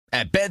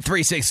At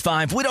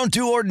Bet365, we don't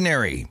do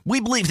ordinary. We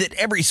believe that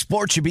every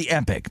sport should be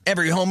epic.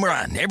 Every home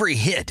run, every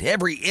hit,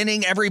 every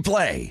inning, every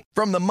play.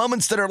 From the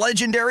moments that are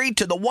legendary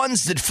to the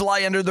ones that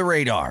fly under the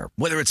radar.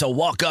 Whether it's a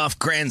walk-off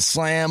grand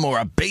slam or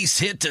a base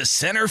hit to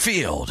center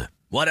field.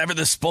 Whatever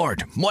the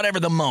sport, whatever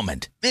the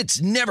moment.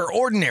 It's never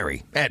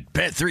ordinary at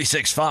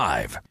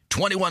Bet365.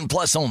 21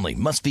 plus only.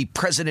 Must be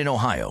present in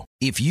Ohio.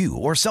 If you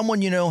or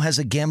someone you know has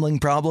a gambling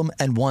problem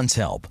and wants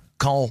help,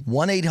 call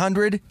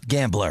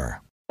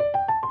 1-800-GAMBLER.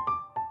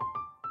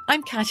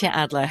 I'm Katya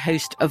Adler,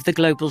 host of The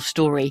Global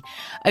Story.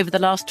 Over the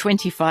last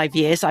 25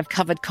 years, I've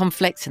covered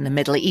conflicts in the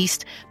Middle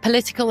East,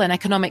 political and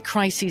economic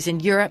crises in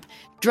Europe,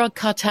 drug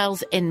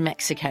cartels in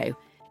Mexico.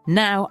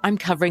 Now I'm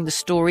covering the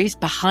stories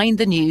behind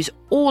the news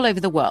all over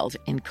the world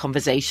in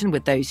conversation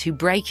with those who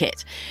break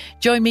it.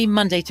 Join me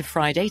Monday to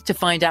Friday to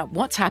find out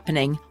what's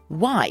happening,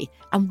 why,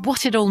 and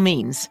what it all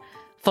means.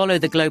 Follow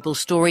The Global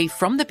Story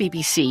from the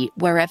BBC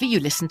wherever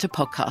you listen to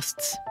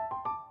podcasts.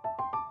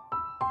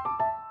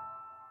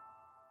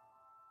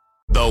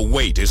 The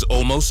wait is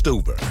almost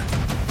over.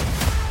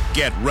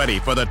 Get ready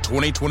for the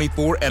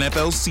 2024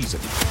 NFL season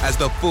as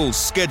the full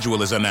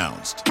schedule is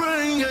announced.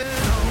 Bring it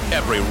on.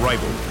 Every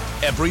rivalry,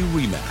 every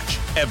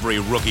rematch, every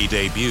rookie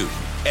debut,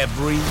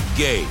 every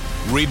game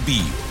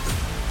revealed.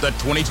 The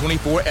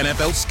 2024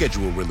 NFL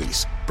schedule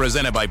release,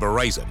 presented by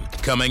Verizon,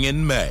 coming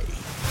in May.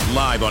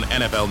 Live on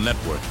NFL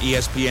Network,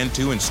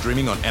 ESPN2, and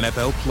streaming on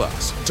NFL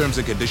Plus. Terms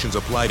and conditions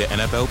apply to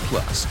NFL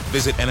Plus.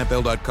 Visit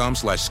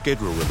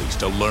NFL.com/schedule release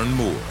to learn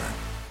more.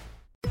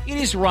 It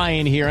is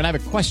Ryan here, and I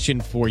have a question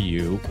for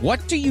you.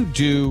 What do you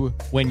do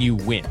when you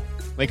win?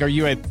 Like, are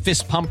you a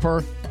fist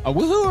pumper, a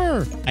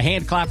woohooer, a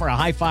hand clapper, a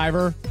high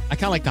fiver? I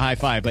kind of like the high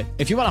five, but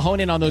if you want to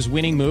hone in on those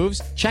winning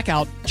moves, check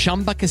out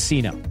Chumba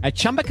Casino. At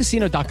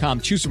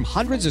ChumbaCasino.com, choose from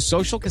hundreds of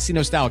social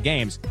casino-style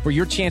games for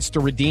your chance to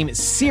redeem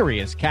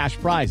serious cash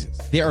prizes.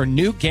 There are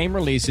new game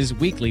releases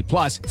weekly,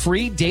 plus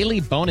free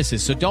daily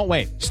bonuses, so don't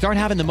wait. Start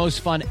having the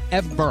most fun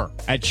ever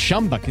at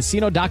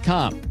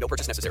ChumbaCasino.com. No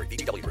purchase necessary.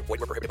 VGW Group. Void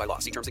where prohibited by law.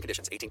 See terms and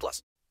conditions.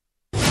 18+.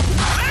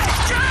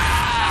 Let's go!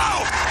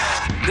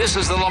 This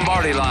is the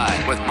Lombardi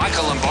Line with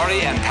Michael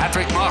Lombardi and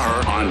Patrick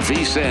Maher on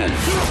VSiN.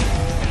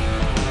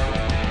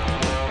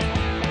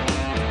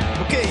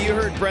 Okay, you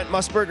heard Brent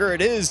Musburger.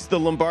 It is the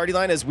Lombardi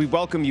Line as we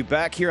welcome you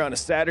back here on a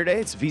Saturday.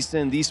 It's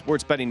VSiN, the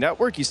Sports Betting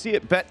Network. You see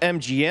it,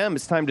 BetMGM.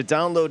 It's time to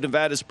download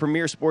Nevada's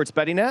premier sports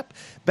betting app.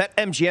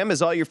 BetMGM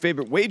has all your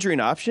favorite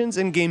wagering options,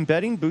 in-game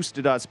betting,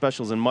 boosted odds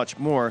specials, and much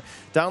more.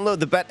 Download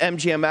the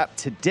BetMGM app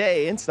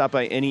today and stop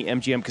by any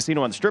MGM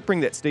casino on the Strip. Bring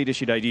that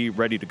state-issued ID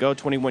ready to go.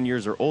 21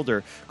 years or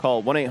older.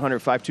 Call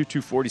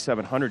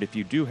 1-800-522-4700 if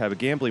you do have a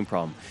gambling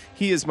problem.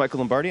 He is Michael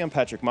Lombardi. I'm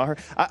Patrick Maher.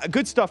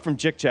 Good stuff from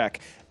Jick Jack.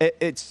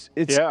 It's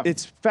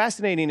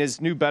fascinating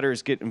as new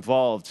bettors get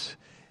involved.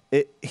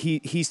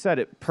 He said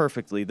it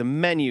perfectly. The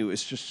menu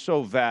is just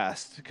so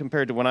vast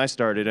compared to when I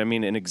started. I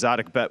mean, an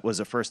exotic bet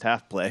was a first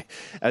half play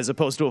as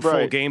opposed to a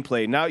full game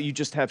play. Now you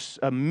just have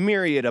a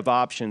myriad of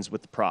options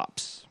with the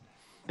props.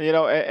 You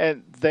know,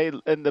 and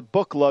the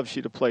book loves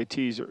you to play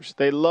teasers.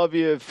 They love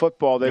you in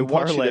football. They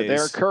want you to. They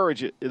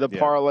encourage it. The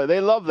parlay.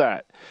 They love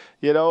that.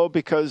 You know,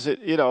 because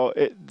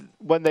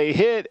when they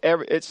hit,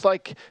 it's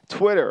like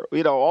Twitter.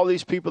 You know, all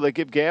these people that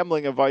give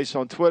gambling advice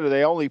on Twitter,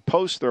 they only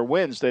post their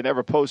wins. They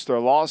never post their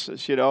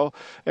losses. You know,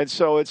 and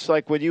so it's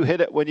like when you hit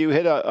hit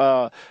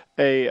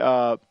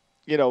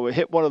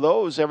one of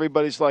those,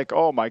 everybody's like,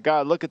 oh, my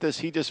God, look at this.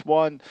 He just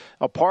won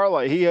a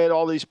parlay. He had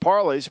all these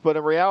parlays, but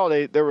in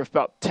reality, there were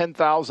about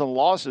 10,000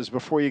 losses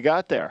before you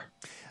got there.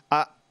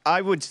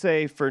 I would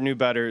say for new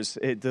bettors,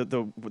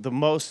 the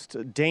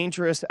most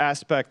dangerous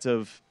aspect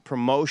of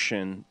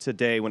promotion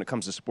today when it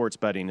comes to sports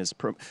betting is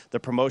the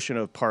promotion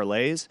of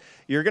parlays.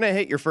 You're going to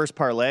hit your first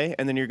parlay,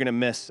 and then you're going to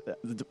miss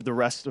the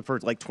rest for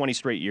like 20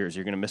 straight years.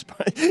 You're going to miss.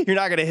 You're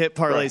not going to hit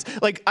parlays.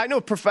 Right. Like, I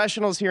know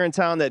professionals here in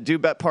town that do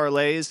bet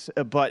parlays,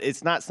 but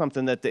it's not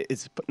something that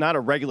it's not a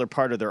regular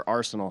part of their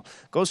arsenal.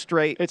 Go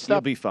straight.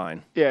 You'll be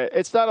fine. Yeah,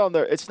 it's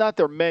not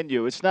their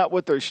menu. It's not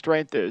what their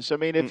strength is. I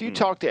mean, if you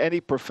talk to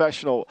any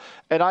professional,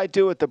 and I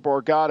do at the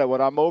Borgata when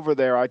I'm over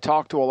there, I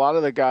talk to a lot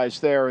of the guys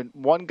there, and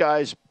one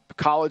guy's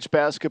college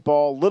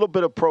basketball, a little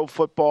bit of pro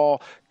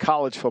football,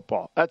 college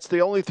football. That's the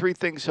only three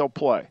things he'll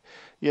play,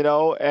 you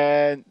know,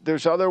 and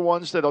there's other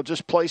ones that'll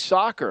just play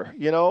soccer,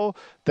 you know,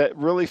 that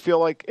really feel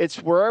like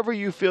it's wherever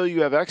you feel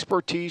you have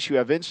expertise, you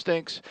have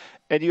instincts,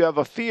 and you have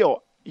a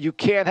feel. You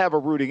can't have a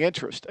rooting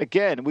interest.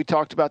 Again, we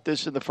talked about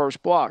this in the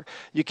first block.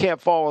 You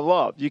can't fall in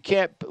love. You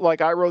can't, like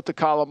I wrote the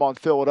column on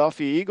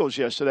Philadelphia Eagles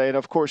yesterday, and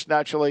of course,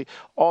 naturally,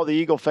 all the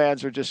Eagle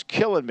fans are just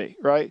killing me,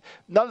 right?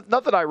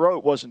 Nothing I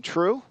wrote wasn't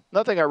true.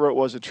 Nothing I wrote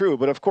wasn't true,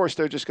 but of course,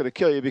 they're just going to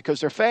kill you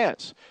because they're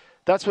fans.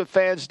 That's what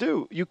fans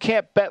do. You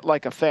can't bet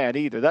like a fan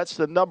either. That's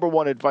the number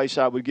one advice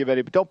I would give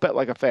anybody. Don't bet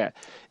like a fan.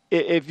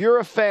 If you're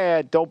a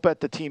fan, don't bet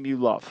the team you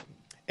love.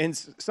 And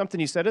something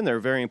you said in there,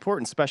 very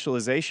important,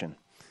 specialization.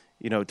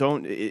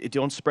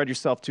 don't spread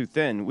yourself too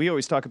thin. We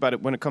always talk about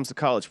it when it comes to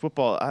college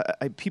football.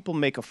 People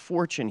make a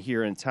fortune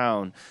here in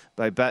town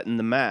by betting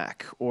the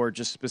MAC or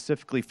just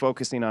specifically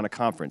focusing on a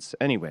conference.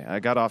 Anyway, I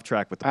got off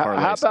track with the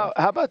parlay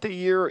How about the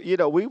year,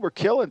 we were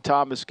killing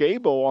Thomas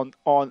Gable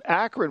on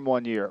Akron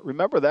one year.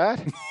 Remember that?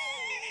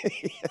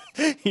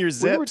 Your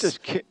Zips. We were just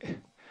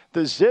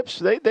the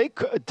Zips,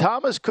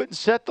 Thomas couldn't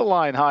set the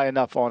line high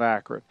enough on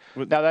Akron.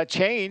 Now that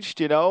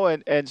changed,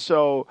 and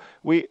so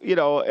we,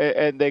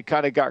 and they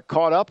kind of got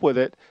caught up with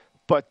it.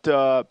 But,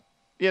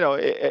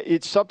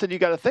 it's something you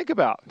got to think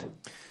about.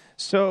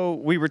 So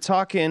we were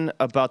talking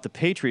about the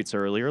Patriots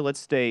earlier. Let's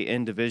stay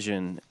in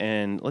division,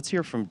 and let's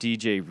hear from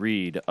DJ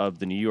Reed of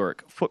the New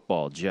York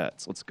Football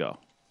Jets. Let's go.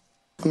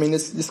 I mean,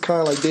 it's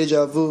kind of like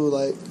deja vu.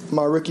 Like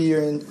my rookie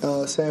year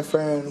in San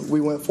Fran,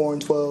 we went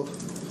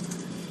 4-12.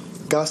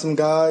 Got some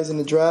guys in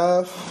the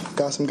draft,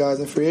 got some guys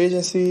in free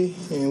agency,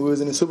 and we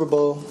was in the Super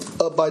Bowl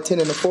up by 10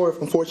 in the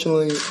fourth.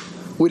 Unfortunately,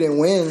 we didn't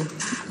win.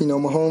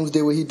 Mahomes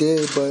did what he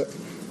did, but,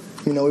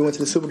 we went to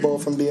the Super Bowl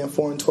from being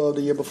 4-12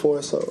 the year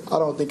before, so I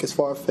don't think it's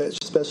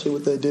far-fetched, especially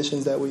with the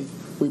additions that we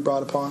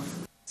brought upon.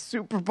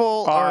 Super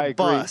Bowl or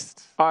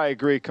bust? I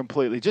agree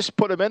completely. Just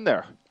put him in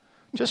there.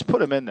 Just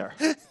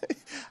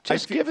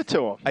give it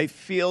to him. I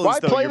feel Why as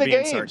though play you're the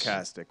being games?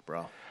 Sarcastic,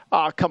 bro.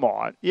 Come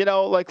on.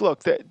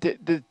 Look,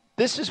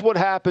 this is what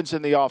happens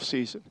in the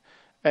offseason.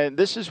 And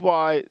this is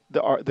why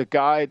the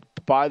guide,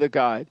 by the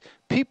guide,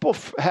 people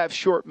have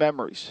short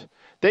memories.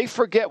 They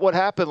forget what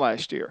happened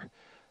last year.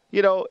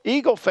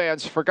 Eagle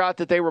fans forgot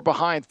that they were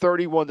behind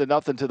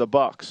 31-0 to the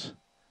Bucs,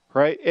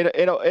 right? In a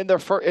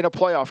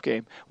playoff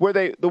game where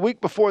the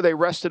week before they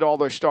rested all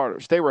their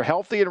starters. They were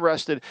healthy and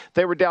rested.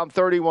 They were down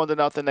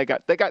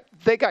 31-0.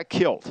 They got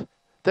killed.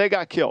 They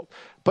got killed.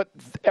 But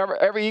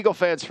every Eagle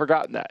fan's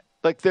forgotten that.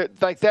 Like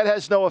that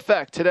has no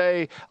effect.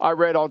 Today, I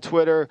read on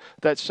Twitter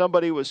that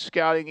somebody was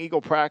scouting Eagle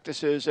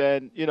practices,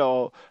 and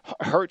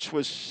Hurts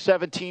was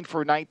 17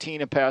 for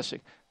 19 in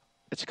passing.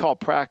 It's called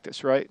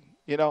practice, right?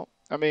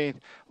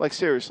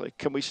 Seriously,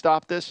 can we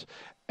stop this?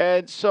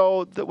 And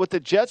so what the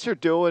Jets are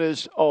doing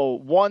is,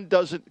 one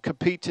doesn't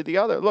compete to the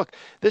other. Look,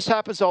 this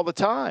happens all the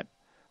time.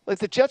 Like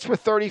the Jets were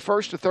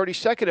 31st or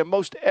 32nd in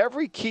most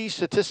every key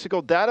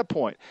statistical data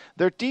point.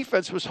 Their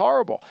defense was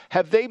horrible.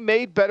 Have they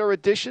made better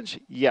additions?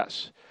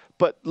 Yes.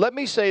 But let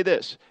me say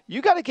this.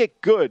 You got to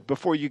get good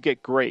before you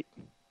get great.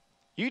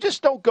 You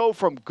just don't go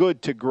from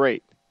good to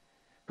great,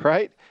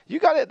 right?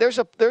 There's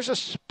a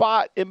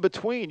spot in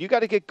between. You got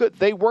to get good.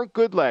 They weren't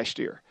good last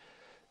year.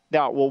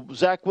 Now, will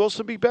Zach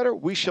Wilson be better?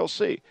 We shall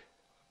see.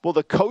 Will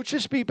the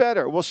coaches be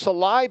better? Will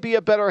Saleh be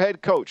a better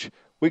head coach?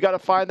 We got to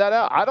find that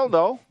out. I don't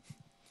know.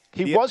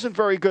 He wasn't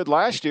very good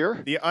last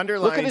year. The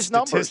underlying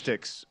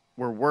statistics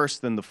were worse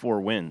than the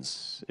 4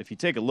 wins. If you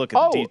take a look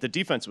at the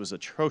defense was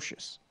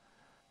atrocious.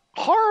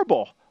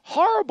 Horrible.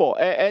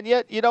 And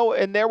yet,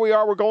 and there we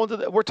are.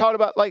 We're talking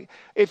about, like,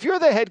 if you're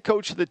the head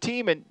coach of the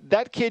team and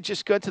that kid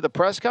just got to the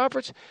press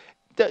conference,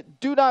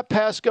 do not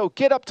pass go.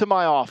 Get up to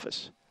my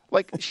office.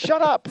 Like,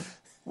 shut up.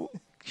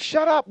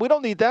 Shut up. We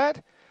don't need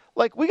that.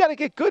 Like, we got to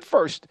get good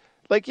first.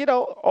 Like,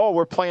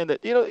 we're playing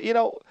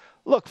the,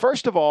 look,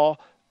 first of all,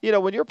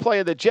 when you're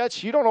playing the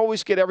Jets, you don't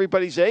always get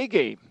everybody's A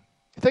game.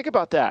 Think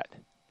about that.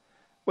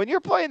 When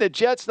you're playing the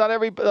Jets, not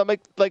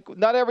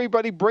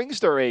everybody brings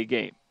their A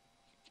game.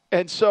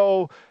 And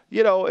so,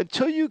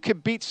 until you can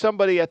beat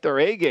somebody at their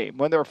A game,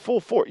 when they're full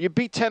force, you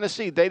beat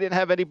Tennessee. They didn't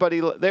have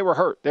anybody. They were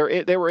hurt.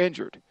 They were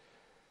injured.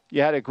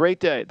 You had a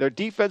great day. Their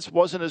defense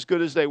wasn't as good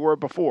as they were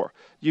before.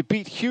 You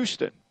beat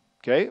Houston.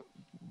 Okay,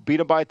 beat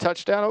them by a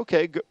touchdown.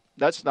 Okay, good.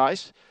 That's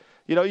nice.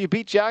 You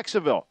beat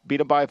Jacksonville. Beat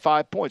them by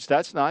 5 points.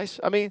 That's nice.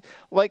 I mean,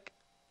 like,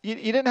 you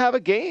didn't have a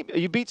game.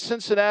 You beat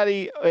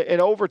Cincinnati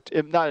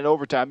not in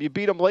overtime. You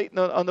beat them late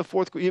on the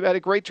fourth. You had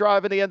a great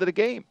drive in the end of the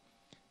game.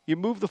 You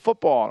moved the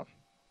football on them.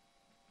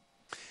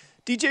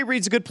 DJ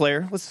Reed's a good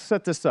player. Let's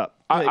set this up.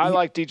 I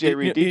like DJ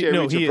Reed.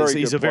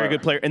 He's a very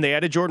good player. And they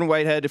added Jordan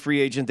Whitehead, a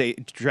free agent. They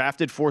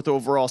drafted 4th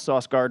overall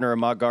Sauce Gardner,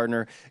 Ahmad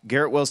Gardner,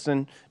 Garrett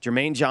Wilson,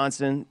 Jermaine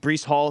Johnson,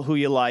 Breece Hall, who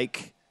you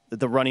like,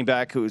 the running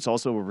back, who is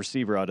also a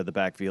receiver out of the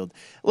backfield.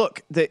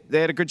 Look, they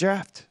had a good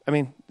draft. I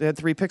mean, they had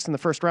 3 picks in the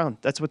first round.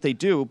 That's what they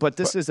do. But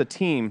this is a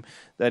team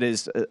that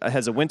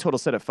has a win total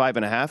set at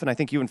 5.5, and I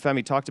think you and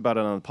Femi talked about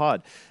it on the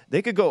pod.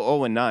 They could go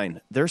 0-9.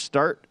 Their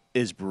start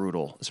is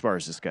brutal as far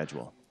as the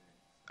schedule.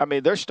 I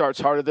mean, their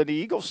start's harder than the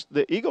Eagles.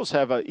 The Eagles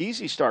have an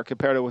easy start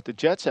compared to what the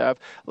Jets have.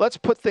 Let's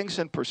put things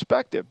in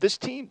perspective. This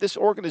team, this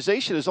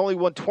organization has only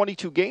won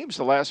 22 games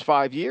the last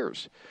 5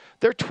 years.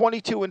 They're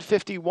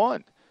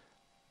 22-51.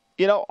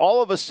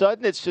 All of a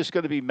sudden it's just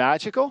going to be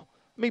magical.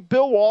 I mean,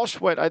 Bill Walsh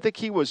I think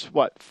he was,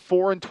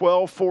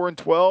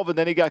 4-12, and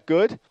then he got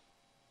good.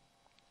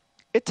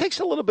 It takes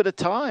a little bit of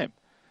time.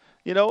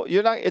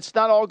 It's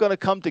not all going to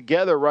come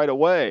together right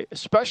away,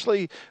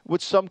 especially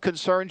with some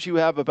concerns you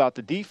have about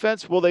the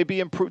defense. Will they be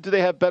improved? Do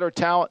they have better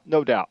talent?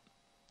 No doubt.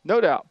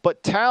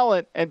 But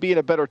talent and being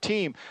a better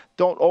team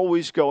don't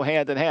always go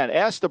hand in hand.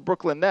 Ask the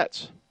Brooklyn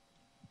Nets.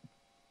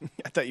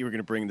 I thought you were going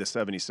to bring the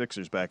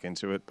 76ers back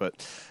into it,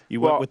 but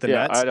you went with the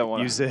Nets. I don't want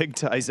to. You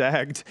zigged. I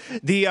zagged.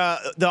 The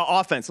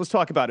offense, let's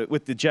talk about it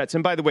with the Jets.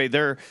 And by the way,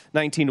 they're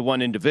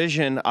 19-1 in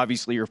division.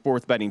 Obviously, your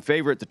fourth betting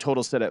favorite. The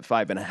total set at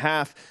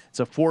 5.5. It's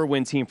a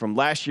 4-win team from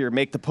last year.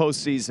 Make the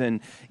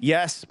postseason.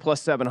 Yes,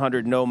 plus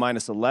 700. No,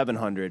 minus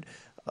 1,100.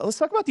 Let's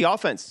talk about the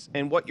offense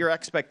and what your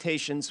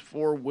expectations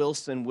for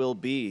Wilson will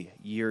be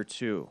year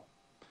 2.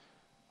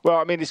 Well,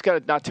 I mean, he's got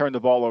to not turn the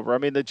ball over. I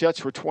mean, the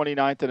Jets were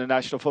 29th in the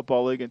National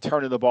Football League in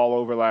turning the ball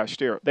over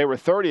last year. They were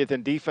 30th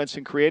in defense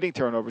in creating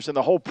turnovers, and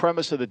the whole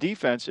premise of the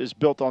defense is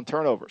built on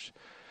turnovers.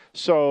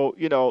 So,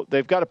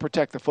 they've got to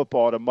protect the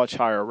football at a much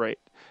higher rate,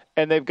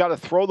 and they've got to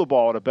throw the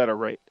ball at a better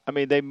rate. I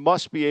mean, they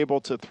must be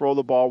able to throw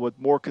the ball with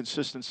more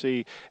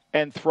consistency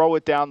and throw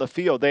it down the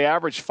field. They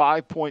average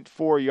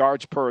 5.4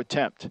 yards per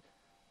attempt.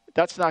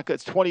 That's not good.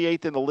 It's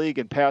 28th in the league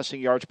in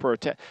passing yards per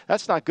attempt.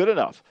 That's not good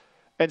enough.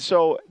 And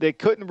so they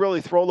couldn't really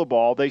throw the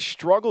ball. They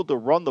struggled to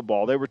run the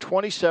ball. They were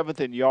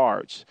 27th in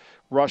yards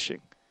rushing.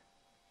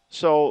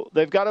 So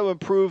they've got to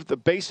improve the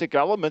basic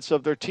elements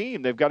of their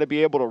team. They've got to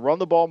be able to run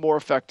the ball more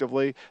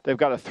effectively. They've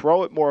got to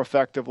throw it more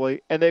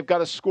effectively. And they've got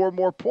to score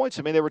more points.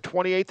 I mean, they were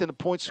 28th in the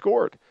points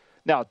scored.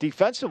 Now,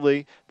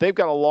 defensively, they've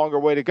got a longer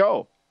way to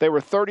go. They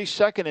were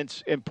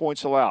 32nd in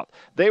points allowed.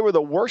 They were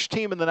the worst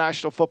team in the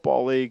National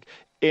Football League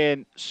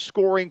in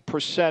scoring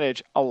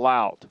percentage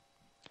allowed.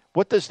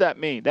 What does that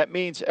mean? That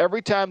means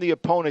every time the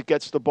opponent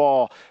gets the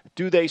ball,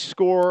 do they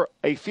score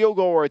a field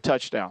goal or a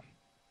touchdown?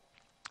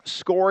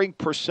 Scoring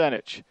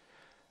percentage.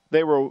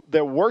 They were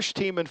the worst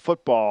team in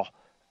football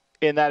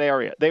in that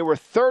area. They were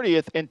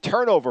 30th in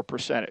turnover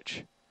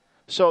percentage.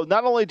 So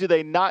not only do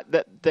they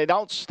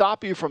don't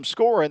stop you from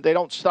scoring, they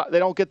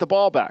don't get the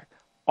ball back.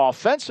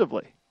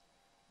 Offensively,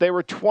 they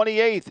were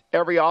 28th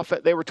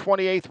They were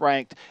 28th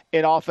ranked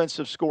in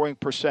offensive scoring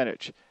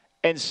percentage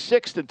and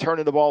 6th in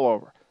turning the ball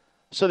over.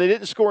 So they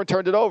didn't score and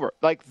turned it over.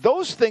 Like,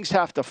 those things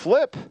have to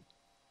flip.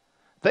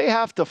 They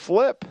have to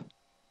flip.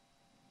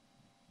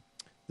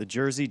 The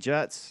Jersey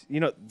Jets,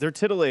 they're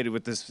titillated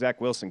with this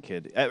Zach Wilson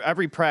kid.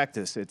 Every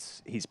practice,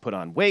 he's put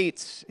on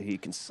weights. He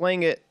can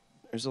sling it.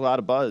 There's a lot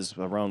of buzz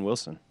around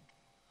Wilson.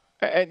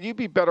 And you'd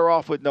be better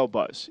off with no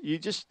buzz. You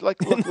just look.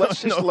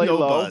 Let's just lay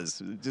low.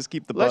 Buzz. Just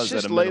keep the buzz. Let's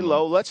just at a lay minimum.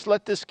 low. Let's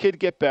let this kid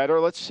get better.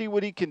 Let's see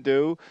what he can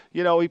do.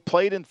 He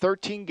played in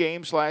 13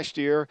 games last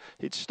year.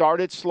 It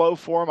started slow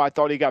for him. I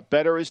thought he got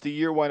better as the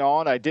year went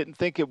on. I didn't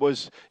think it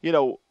was,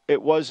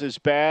 it was as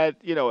bad.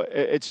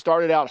 It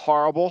started out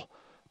horrible,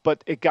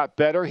 but it got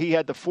better. He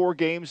had the 4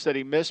 games that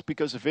he missed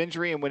because of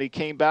injury, and when he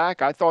came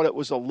back, I thought it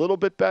was a little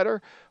bit better.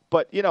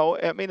 But in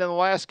the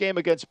last game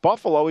against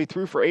Buffalo, he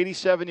threw for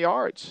 87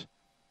 yards.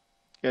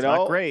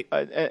 Not great.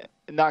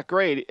 Not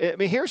great. I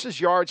mean, here's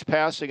his yards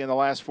passing in the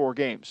last 4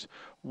 games.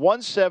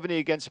 170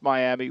 against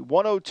Miami,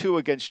 102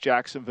 against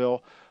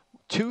Jacksonville,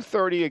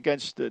 230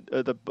 against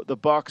the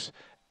Bucks,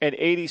 and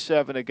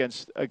 87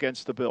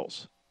 against the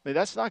Bills. I mean,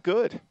 that's not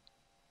good.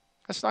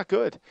 That's not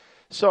good.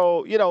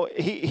 So,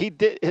 he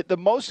did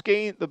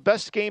the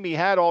best game he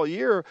had all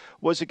year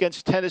was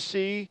against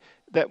Tennessee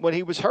when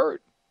he was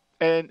hurt.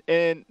 And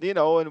in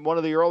one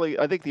of the early,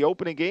 I think the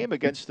opening game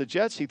against the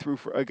Jets,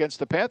 against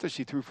the Panthers,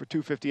 he threw for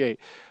 258.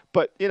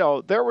 But,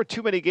 there were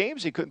too many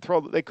games they couldn't throw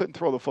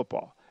the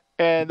football.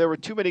 And there were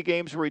too many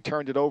games where he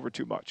turned it over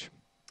too much.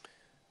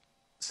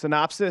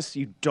 Synopsis,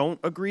 you don't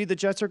agree the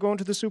Jets are going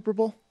to the Super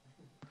Bowl?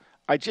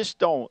 I just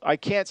don't. I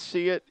can't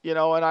see it, and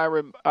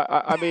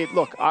I mean,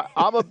 look,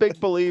 I'm a big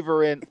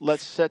believer in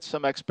let's set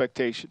some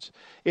expectations.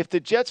 If the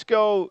Jets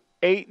go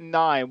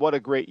 8-9, what a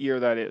great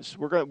year that is.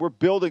 We're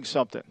building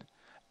something.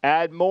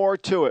 Add more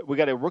to it. We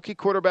got a rookie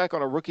quarterback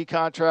on a rookie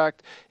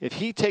contract. If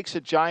he takes a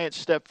giant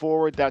step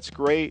forward, that's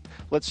great.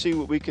 Let's see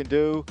what we can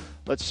do.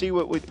 Let's see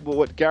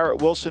what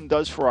Garrett Wilson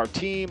does for our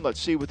team.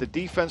 Let's see what the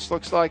defense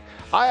looks like.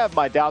 I have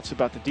my doubts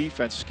about the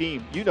defense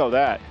scheme. You know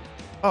that.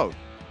 Oh,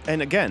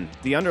 and again,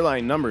 the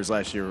underlying numbers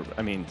last year,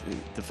 I mean,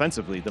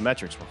 defensively, the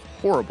metrics were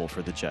horrible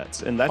for the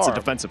Jets, and that's a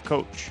defensive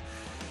coach.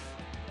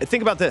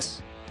 Think about this.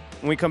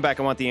 When we come back,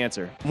 I want the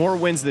answer. More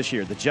wins this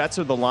year, the Jets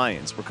or the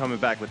Lions? We're coming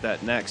back with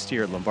that next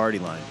here at Lombardi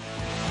Line.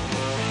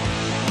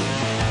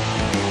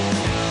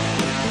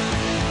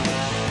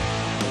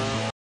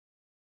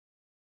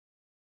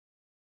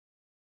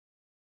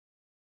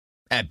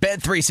 At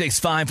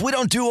Bet365, we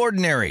don't do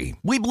ordinary.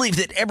 We believe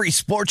that every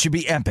sport should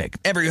be epic.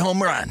 Every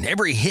home run,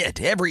 every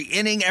hit, every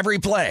inning, every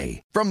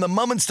play. From the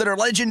moments that are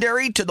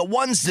legendary to the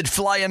ones that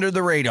fly under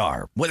the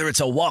radar. Whether it's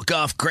a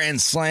walk-off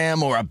grand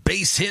slam or a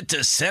base hit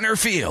to center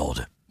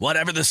field.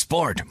 Whatever the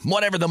sport,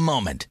 whatever the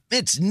moment,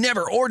 it's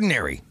never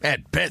ordinary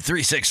at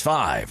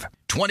Bet365.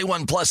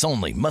 21 plus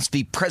only. Must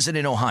be present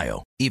in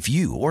Ohio. If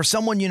you or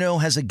someone you know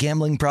has a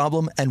gambling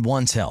problem and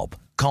wants help,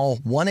 call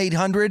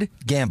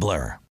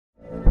 1-800-GAMBLER.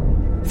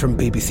 From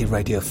BBC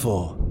Radio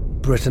 4,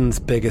 Britain's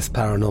biggest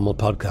paranormal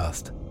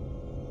podcast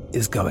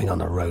is going on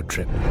a road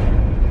trip.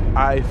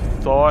 I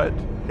thought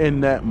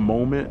in that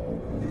moment,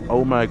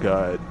 oh my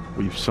God,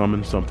 we've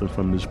summoned something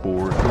from this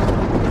board.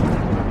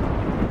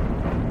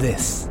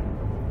 This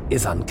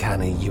is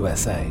Uncanny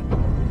USA.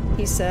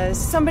 He says,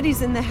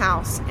 "Somebody's in the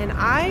house," and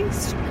I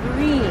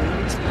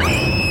screamed.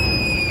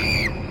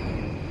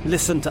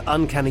 Listen to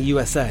Uncanny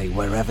USA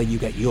wherever you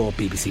get your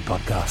BBC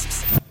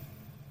podcasts,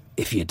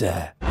 if you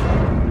dare.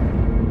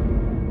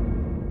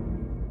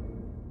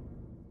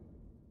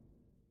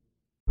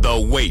 The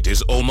wait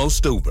is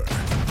almost over.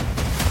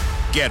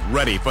 Get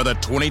ready for the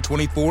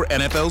 2024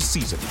 NFL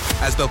season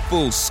as the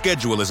full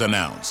schedule is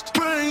announced.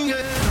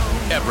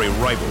 Every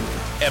rivalry,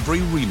 every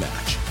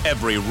rematch,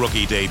 every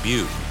rookie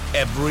debut,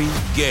 every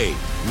game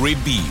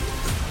revealed.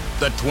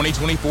 The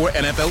 2024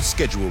 NFL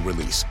schedule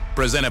release,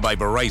 presented by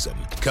Verizon,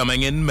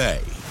 coming in May.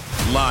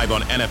 Live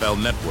on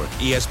NFL Network,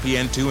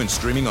 ESPN2, and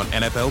streaming on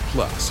NFL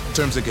Plus.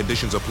 Terms and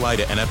conditions apply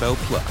to NFL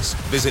Plus.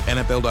 Visit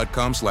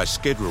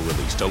NFL.com/schedule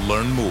release to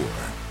learn more.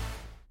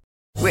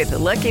 With the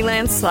Lucky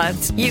Land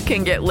Slots, you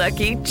can get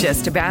lucky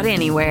just about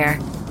anywhere.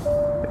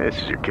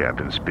 This is your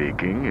captain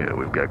speaking.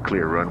 We've got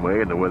clear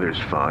runway and the weather's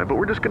fine, but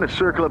we're just going to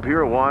circle up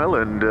here a while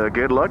and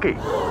get lucky.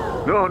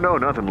 No,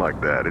 nothing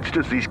like that. It's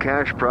just these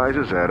cash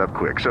prizes add up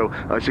quick. So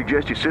I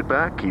suggest you sit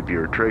back, keep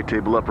your tray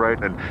table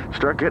upright, and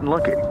start getting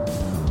lucky.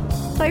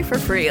 Play for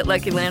free at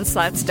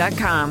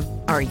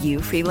LuckyLandSlots.com. Are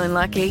you feeling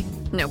lucky?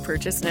 No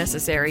purchase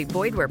necessary.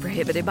 Void where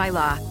prohibited by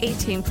law.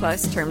 18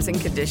 plus terms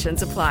and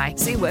conditions apply.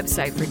 See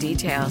website for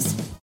details.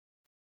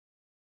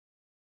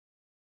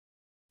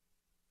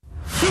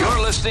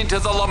 You're listening to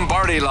the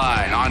Lombardi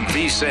Line on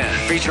VSiN,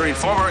 featuring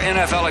former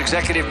NFL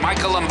executive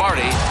Michael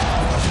Lombardi.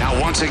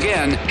 Now, once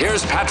again,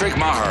 here's Patrick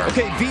Maher.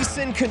 Okay,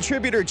 VSiN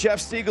contributor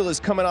Jeff Siegel is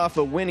coming off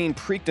a winning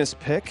Preakness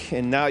pick,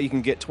 and now you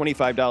can get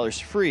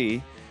 $25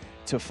 free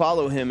to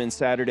follow him in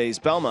Saturday's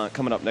Belmont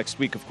coming up next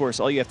week. Of course,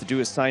 all you have to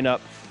do is sign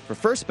up for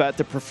First Bet,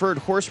 the preferred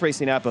horse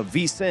racing app of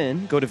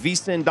VSiN. Go to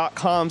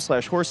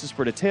vsin.com/horses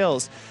for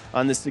details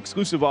on this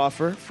exclusive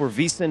offer for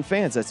VSiN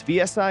fans. That's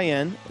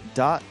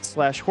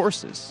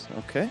VSIN./horses.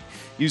 Okay.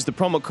 Use the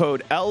promo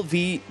code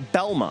LV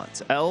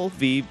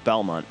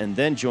Belmont, and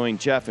then join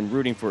Jeff in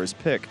rooting for his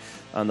pick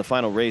on the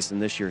final race in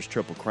this year's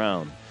Triple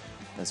Crown.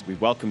 As we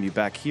welcome you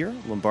back here,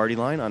 Lombardi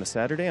Line on a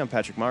Saturday. I'm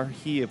Patrick Maher.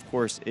 He, of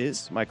course,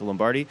 is Michael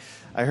Lombardi.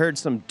 I heard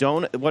some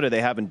what are they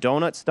having,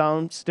 donuts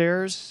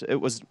downstairs?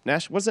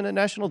 Wasn't it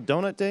National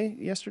Donut Day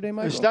yesterday,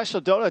 Michael? It was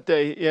National Donut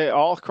Day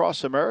all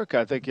across America,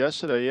 I think,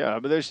 yesterday, yeah.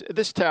 But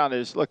this town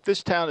is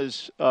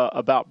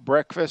about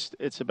breakfast.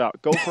 It's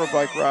about go for a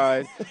bike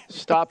ride,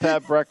 stop,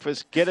 have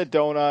breakfast, get a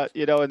donut,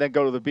 and then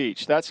go to the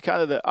beach. That's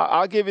kind of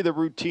I'll give you the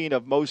routine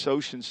of most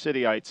Ocean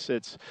Cityites.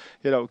 It's,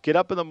 get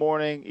up in the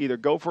morning, either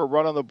go for a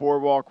run on the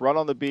boardwalk, run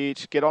on the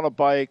beach, get on a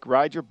bike,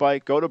 ride your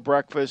bike, go to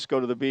breakfast,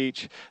 go to the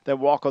beach, then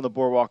walk on the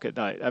boardwalk at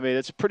night. I mean,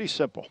 it's pretty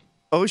simple.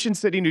 Ocean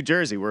City, New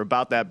Jersey, we're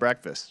about that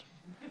breakfast.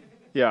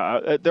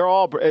 Yeah, they're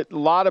all a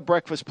lot of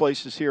breakfast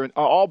places here, and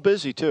all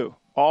busy too.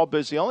 All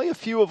busy. Only a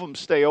few of them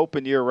stay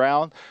open year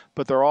round,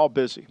 but they're all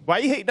busy. Why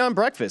are you hating on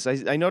breakfast?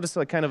 I noticed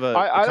kind of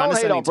I don't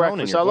hate on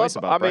breakfast.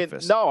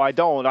 Breakfast. No, I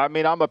don't. I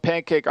mean, I'm a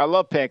pancake. I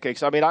love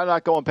pancakes. I mean, I'm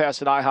not going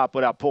past an IHOP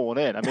without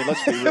pulling in. I mean,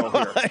 let's be real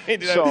here.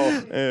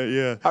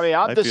 Yeah. I mean,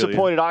 I'm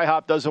disappointed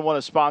IHOP doesn't want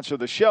to sponsor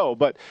the show,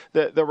 but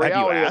the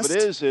reality of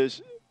it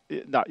is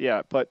not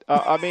yet. But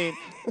I mean,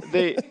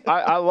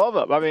 I love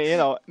them. I mean,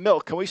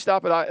 Milk, can we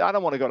stop at? I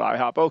don't want to go to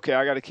IHOP. Okay,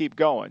 I got to keep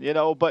going.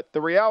 But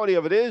the reality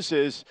of it is.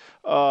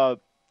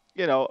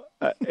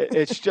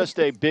 It's just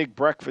a big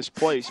breakfast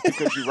place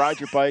because you ride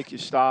your bike, you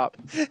stop.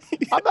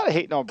 I'm not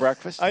hating on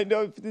breakfast. I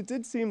know it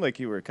did seem like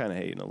you were kind of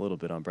hating a little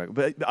bit on breakfast,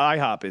 but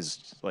IHOP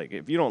is like,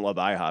 if you don't love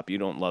IHOP, you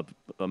don't love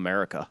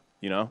America.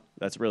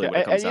 That's really what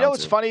it comes down to.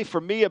 What's funny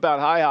for me about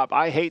IHOP?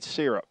 I hate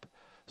syrup.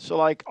 So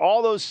like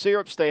all those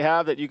syrups they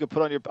have that you could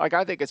put on your, like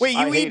I think it's. Wait,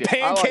 you eat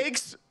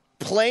pancakes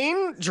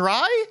plain,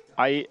 dry?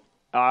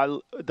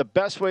 The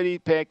best way to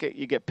eat pancake,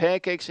 you get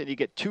pancakes and you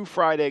get 2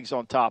 fried eggs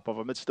on top of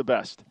them. It's the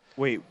best.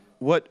 Wait,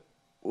 what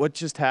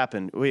just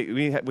happened?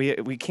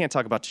 We can't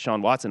talk about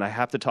Deshaun Watson. I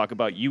have to talk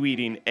about you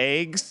eating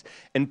eggs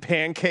and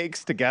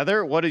pancakes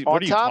together. What are you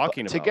talking about?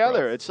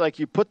 Together, bro? It's like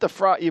you put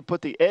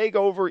the egg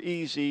over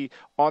easy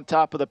on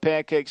top of the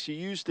pancakes. You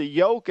use the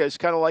yolk as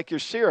kind of like your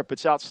syrup.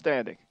 It's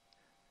outstanding.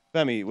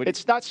 Femi,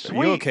 it's not sweet.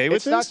 Are you okay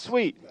with this? It's not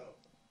sweet.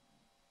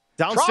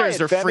 Downstairs,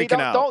 they're freaking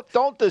out.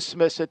 Don't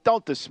dismiss it.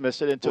 Don't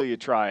dismiss it until you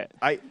try it.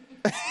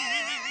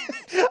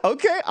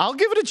 Okay, I'll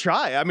give it a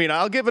try. I mean,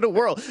 I'll give it a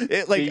whirl.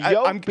 The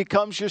yolk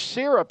becomes your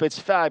syrup. It's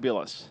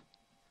fabulous.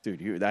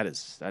 Dude, that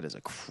is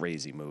a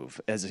crazy move.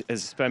 As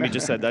Femi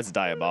just said, that's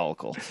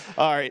diabolical.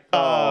 All right.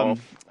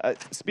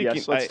 Speaking,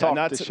 yes, let's talk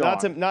not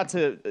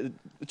to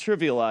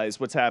trivialize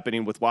what's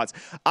happening with Watson.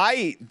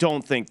 I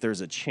don't think there's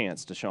a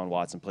chance Deshaun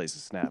Watson plays a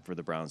snap for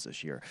the Browns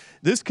this year.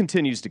 This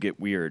continues to get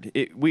weird.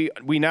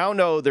 We now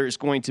know there's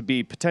going to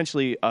be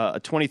potentially a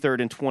 23rd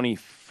and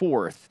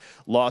 24th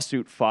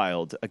lawsuit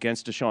filed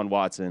against Deshaun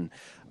Watson.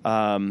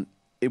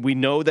 We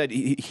know that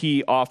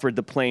he offered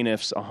the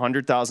plaintiffs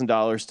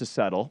 $100,000 to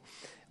settle.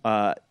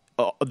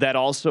 That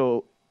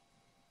also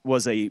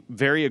was a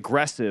very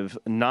aggressive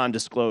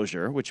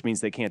non-disclosure, which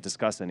means they can't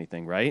discuss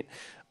anything, right?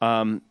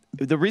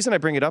 the reason I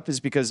bring it up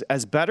is because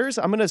as bettors,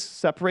 I'm going to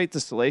separate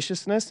the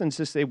salaciousness and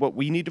just say what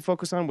we need to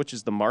focus on, which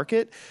is the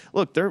market.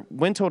 Look, their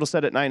win total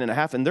set at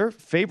 9.5, and they're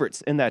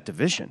favorites in that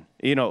division.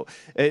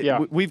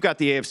 We've got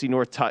the AFC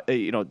North,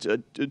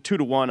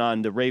 2-1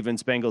 on the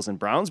Ravens, Bengals, and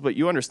Browns, but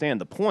you understand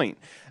the point.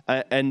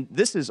 And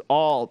this is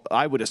all,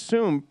 I would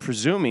assume,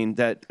 presuming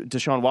that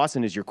Deshaun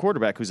Watson is your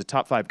quarterback, who's a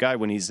top 5 guy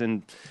when he's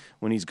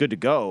good to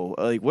go.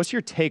 What's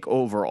your take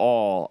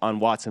overall on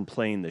Watson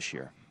playing this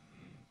year?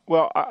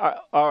 Well,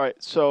 all right.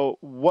 So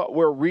what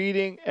we're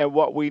reading and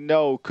what we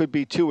know could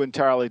be two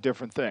entirely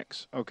different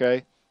things,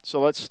 okay? So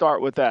let's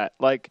start with that.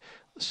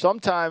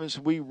 Sometimes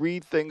we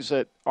read things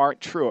that aren't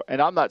true,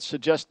 and I'm not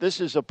suggesting this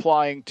is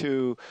applying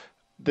to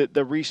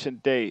the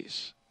recent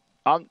days.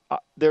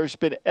 There's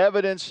been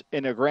evidence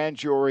in a grand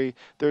jury.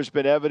 There's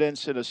been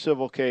evidence in a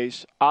civil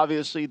case.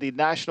 Obviously, the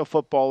National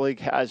Football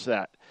League has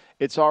that.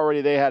 It's already,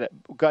 they had it.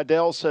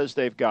 Goodell says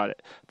they've got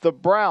it. The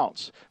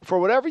Browns, for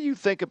whatever you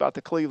think about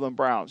the Cleveland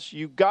Browns,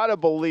 you got to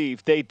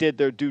believe they did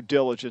their due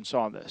diligence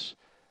on this.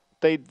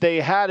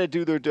 They had to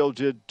do their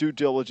due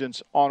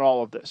diligence on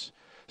all of this.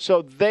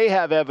 So they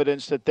have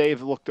evidence that they've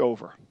looked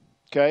over.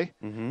 Okay?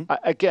 Mm-hmm.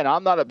 Again,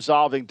 I'm not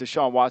absolving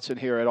Deshaun Watson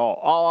here at all.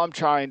 All I'm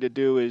trying to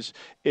do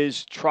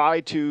is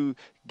try to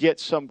get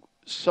some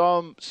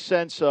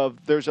sense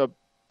of there's a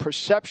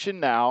perception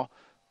now,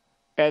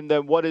 and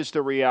then what is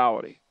the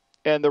reality?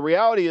 And the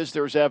reality is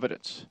there's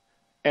evidence,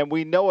 and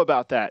we know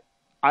about that.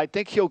 I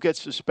think he'll get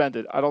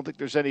suspended. I don't think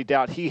there's any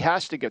doubt he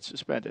has to get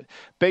suspended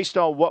based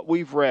on what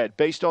we've read,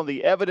 based on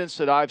the evidence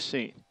that I've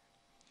seen.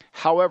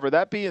 However,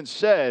 that being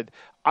said,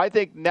 I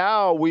think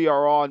now we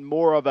are on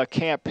more of a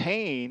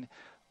campaign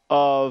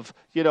of,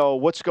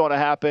 what's going to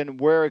happen,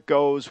 where it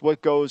goes,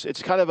 what goes.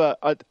 It's kind of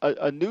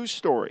a news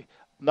story,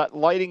 not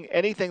lighting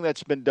anything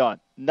that's been done,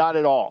 not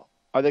at all.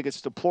 I think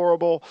it's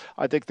deplorable.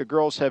 I think the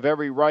girls have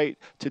every right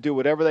to do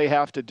whatever they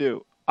have to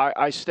do.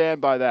 I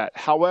stand by that.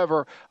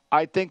 However,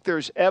 I think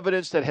there's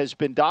evidence that has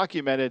been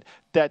documented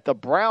that the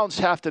Browns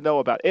have to know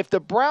about. If the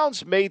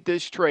Browns made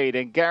this trade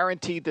and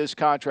guaranteed this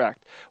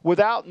contract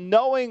without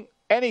knowing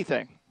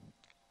anything,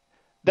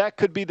 that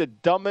could be the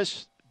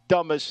dumbest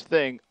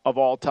thing of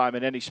all time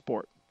in any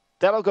sport.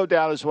 That'll go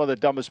down as one of the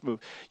dumbest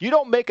moves. You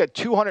don't make a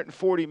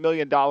 $240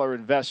 million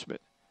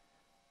investment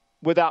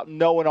without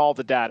knowing all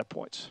the data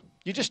points.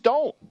 You just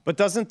don't. But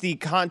doesn't the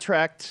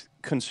contract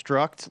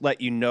construct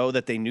let you know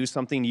that they knew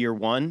something year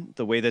one,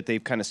 the way that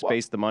they've kind of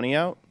spaced the money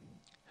out?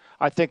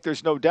 I think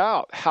there's no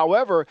doubt.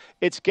 However,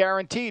 it's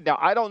guaranteed. Now,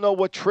 I don't know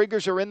what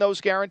triggers are in those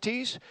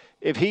guarantees.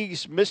 If he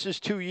misses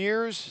 2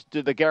 years,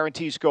 do the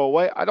guarantees go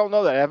away? I don't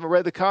know that. I haven't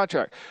read the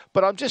contract.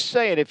 But I'm just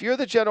saying, if you're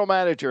the general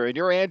manager and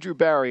you're Andrew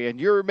Barry and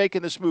you're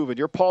making this move and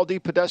you're Paul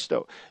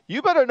DePodesta,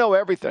 you better know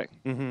everything.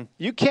 Mm-hmm.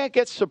 You can't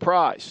get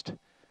surprised.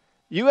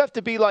 You have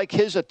to be like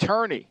his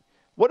attorney.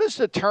 What does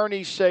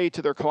attorneys say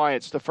to their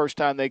clients the first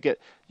time they get,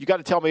 you got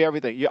to tell me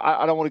everything.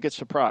 I don't want to get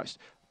surprised.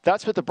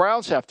 That's what the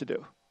Browns have to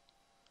do.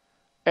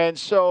 And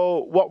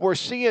so what we're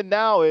seeing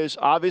now is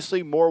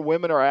obviously more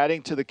women are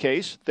adding to the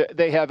case.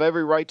 They have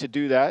every right to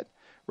do that,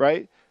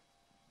 right?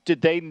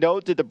 Did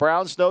the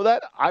Browns know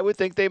that? I would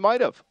think they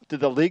might have. Did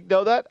the league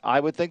know that?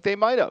 I would think they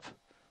might have.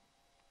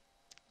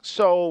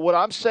 So what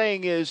I'm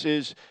saying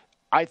is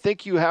I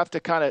think you have to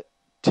kind of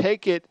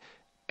take it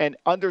and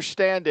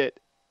understand it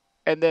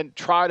and then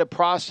try to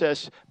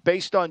process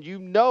based on,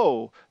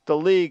 the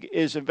league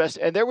is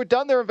and they were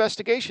done their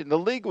investigation. The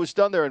league was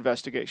done their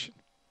investigation.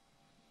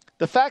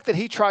 The fact that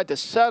he tried to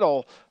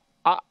settle,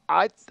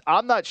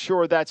 I'm not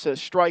sure that's a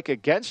strike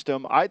against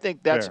him. I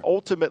think that's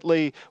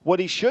ultimately what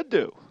he should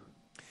do.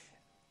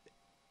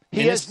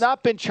 He has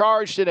not been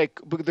charged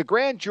the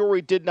grand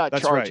jury did not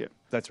charge him.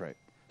 That's right.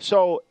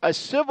 So a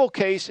civil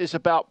case is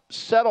about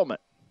settlement.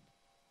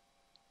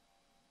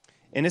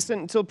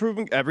 Innocent until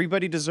proven.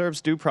 Everybody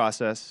deserves due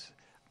process.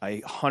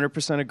 I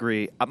 100%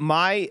 agree.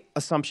 My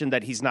assumption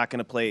that he's not going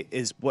to play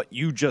is what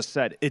you just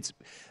said.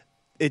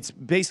 It's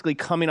basically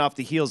coming off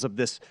the heels of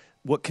this,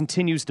 what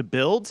continues to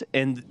build,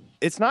 and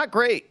it's not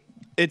great.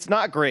 It's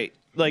not great.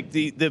 But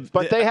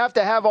they have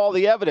to have all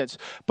the evidence.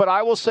 But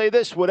I will say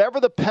this, whatever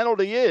the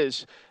penalty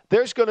is,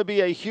 there's going to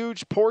be a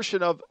huge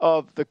portion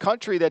of the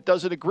country that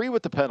doesn't agree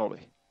with the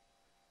penalty.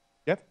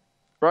 Yep.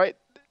 Right?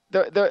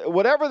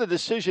 Whatever the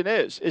decision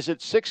is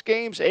it 6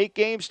 games, 8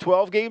 games,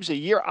 12 games, a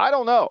year? I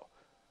don't know.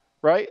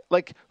 Right?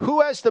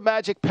 Who has the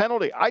magic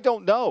penalty? I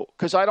don't know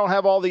because I don't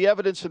have all the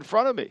evidence in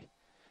front of me.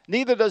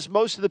 Neither does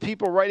most of the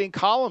people writing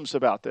columns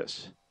about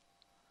this.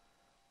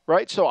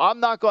 Right? So I'm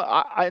not going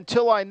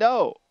until I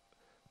know.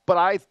 But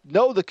I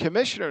know the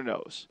commissioner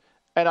knows.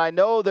 And I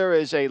know there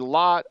is a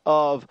lot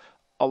of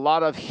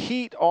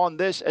heat on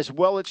this as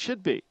well it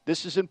should be.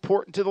 This is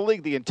important to the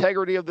league, the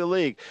integrity of the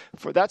league.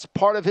 That's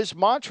part of his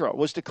mantra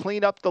was to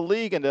clean up the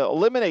league and to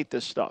eliminate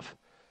this stuff.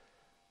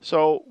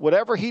 So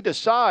whatever he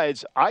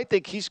decides, I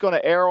think he's going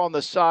to err on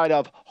the side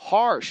of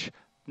harsh,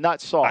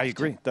 not soft. I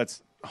agree.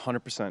 That's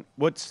 100%.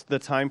 What's the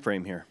time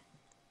frame here?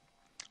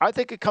 I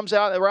think it comes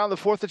out around the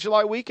 4th of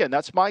July weekend.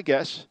 That's my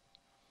guess.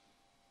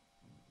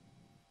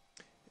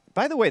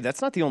 By the way,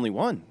 that's not the only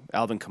one.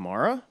 Alvin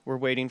Kamara, we're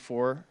waiting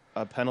for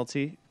a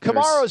penalty.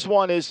 Kamara's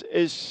one is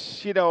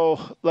it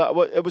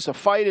was a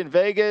fight in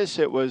Vegas.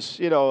 It was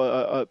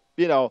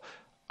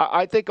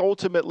I think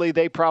ultimately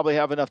they probably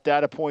have enough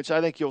data points.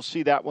 I think you'll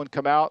see that one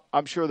come out.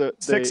 I'm sure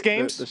that 6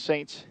 games. The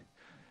Saints.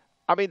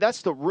 I mean,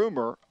 that's the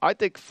rumor. I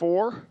think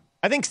 4.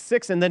 I think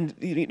 6, and then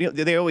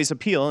they always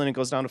appeal, and it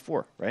goes down to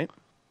 4, right?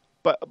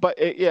 But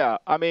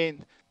I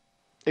mean,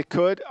 it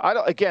could. I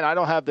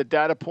don't have the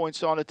data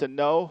points on it to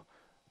know,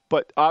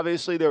 but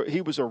obviously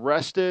he was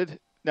arrested.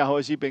 Now,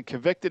 has he been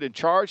convicted and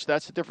charged?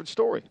 That's a different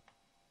story.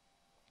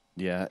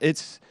 Yeah,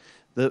 it's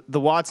the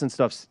Watson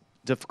stuff's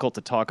difficult to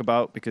talk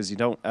about because you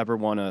don't ever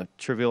want to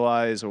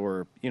trivialize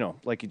or,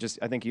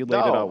 I think you laid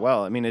it out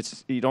well. I mean,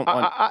 you don't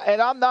want.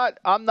 And I'm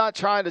not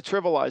trying to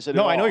trivialize it.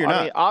 No, at all. I know you're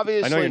not. I mean,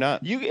 obviously, I know you're not.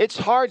 It's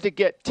hard to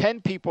get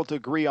 10 people to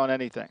agree on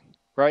anything,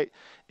 right?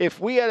 If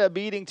we had a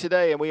meeting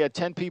today and we had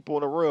 10 people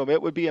in a room,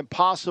 it would be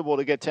impossible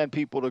to get 10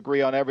 people to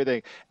agree on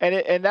everything.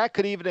 And that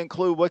could even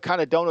include what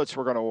kind of donuts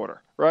we're going to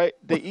order, right?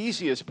 The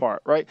easiest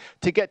part, right?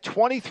 To get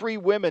 23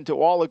 women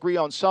to all agree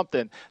on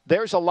something,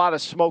 there's a lot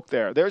of smoke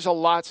there. There's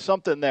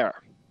something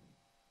there.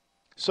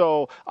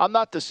 So I'm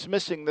not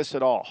dismissing this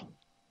at all.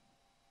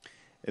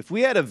 If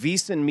we had a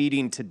VSiN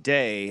meeting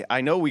today,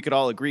 I know we could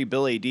all agree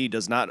Bill A.D.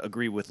 does not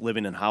agree with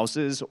living in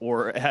houses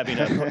or having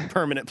a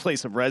permanent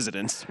place of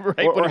residence,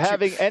 right? Or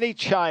having any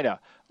china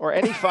or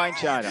any fine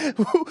china.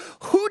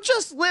 Who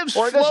just lives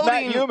or floating? Or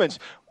Matt Humans.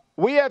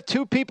 We have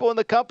 2 people in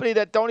the company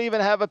that don't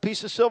even have a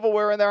piece of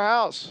silverware in their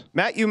house.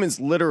 Matt Humans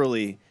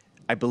literally,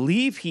 I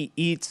believe he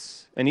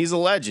eats, and he's a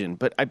legend,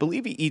 but I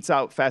believe he eats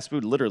out fast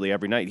food literally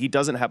every night. He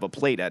doesn't have a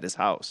plate at his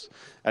house,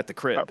 at the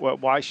crib. Well,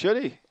 why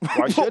should he?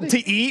 Why should he?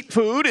 To eat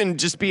food and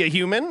just be a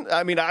human?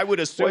 I mean, I would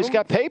assume. Well, he's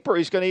got paper.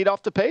 He's going to eat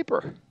off the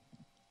paper.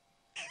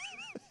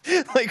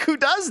 Like, who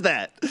does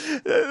that?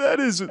 That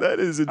is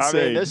insane. I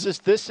mean,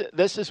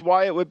 this is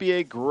why it would be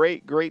a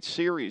great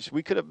series.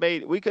 We could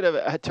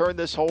have turned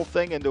this whole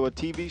thing into a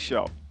TV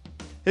show.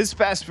 His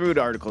fast food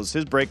articles,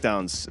 his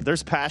breakdowns,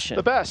 there's passion.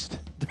 The best.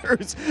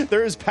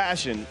 There is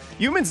passion.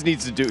 Humans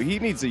needs to do. He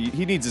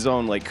needs his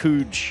own like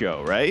Cooge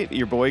show, right?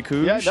 Your boy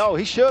Cooge. Yeah, no,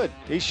 he should.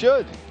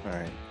 All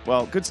right.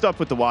 Well, good stuff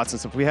with the Watson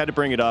stuff. We had to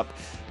bring it up.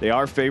 They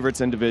are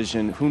favorites in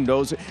division. Who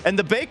knows? And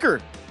the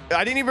Baker.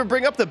 I didn't even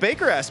bring up the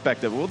Baker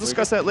aspect of it. We'll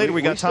discuss that later.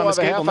 We got Thomas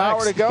Gable next. We still have a half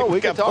hour to go. We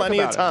got plenty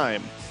of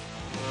time.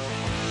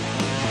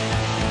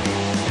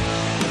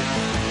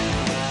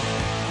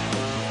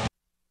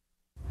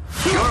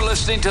 You're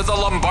listening to The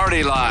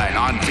Lombardi Line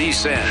on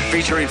VSiN,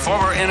 featuring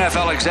former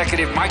NFL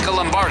executive Michael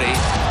Lombardi.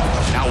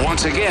 Now,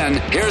 once again,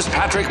 here's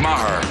Patrick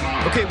Maher.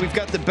 Okay, we've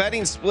got the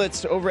betting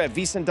splits over at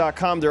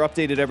VSiN.com. They're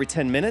updated every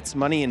 10 minutes.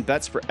 Money and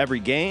bets for every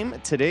game,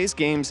 today's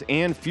games,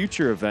 and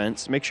future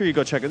events. Make sure you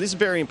go check it. This is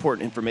very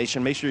important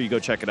information. Make sure you go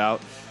check it out.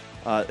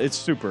 It's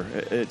super.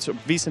 It's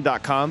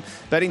VSiN.com.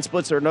 Betting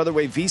splits are another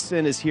way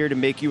VSiN is here to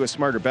make you a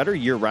smarter, better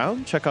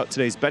year-round. Check out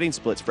today's betting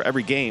splits for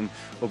every game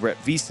over at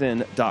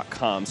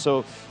VSiN.com.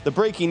 So the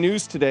breaking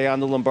news today on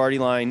the Lombardi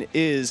Line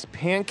is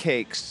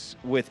pancakes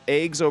with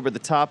eggs over the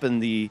top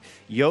and the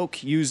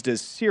yolk used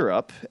as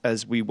syrup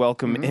as we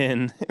welcome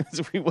in.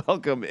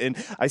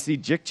 I see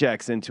Jick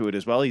Jack's into it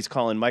as well. He's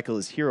calling Michael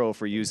his hero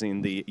for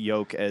using the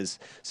yolk as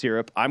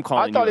syrup. I'm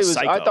calling you a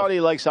psycho. I thought he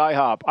likes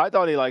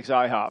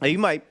IHOP. He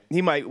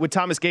might. With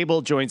Thomas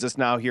Gable joins us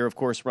now here, of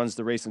course, runs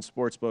the Race and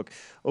Sportsbook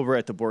over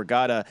at the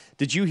Borgata.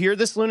 Did you hear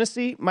this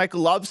lunacy?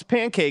 Michael loves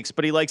pancakes,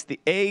 but he likes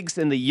the eggs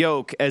and the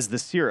yolk as the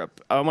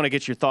syrup. I want to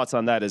get your thoughts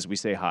on that as we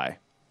say hi.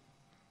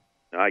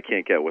 I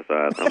can't get with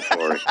that. I'm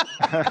sorry.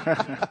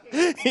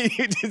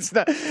 It's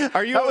not,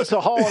 are you? That was a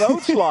Hall &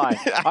 Oates line.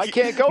 I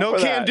can't go no for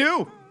can that.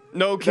 Do.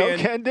 No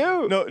can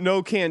do.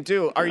 No can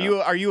do. Are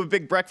you a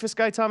big breakfast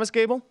guy, Thomas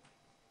Gable?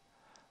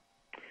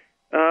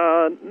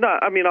 No,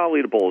 I mean, I'll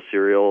eat a bowl of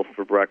cereal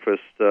for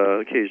breakfast,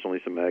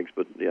 occasionally some eggs,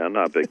 but yeah, I'm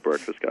not a big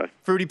breakfast guy.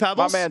 Fruity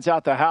Pebbles? My man's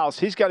out the house.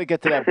 He's got to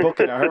get to that book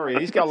in a hurry.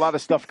 He's got a lot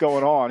of stuff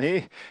going on.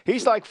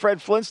 He's like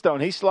Fred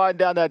Flintstone. He's sliding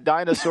down that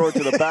dinosaur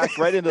to the back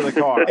right into the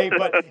car. Hey,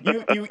 but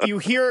you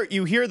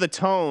hear the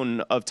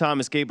tone of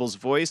Thomas Gable's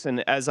voice,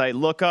 and as I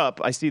look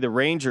up, I see the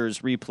Rangers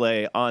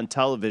replay on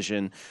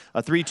television.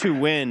 A 3-2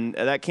 win,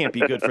 that can't be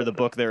good for the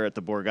book there at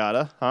the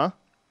Borgata, huh?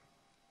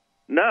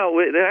 No,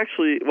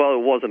 it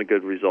wasn't a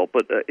good result,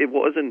 but it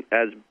wasn't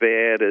as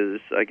bad as,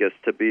 I guess,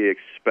 to be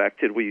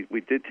expected. We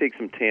did take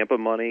some Tampa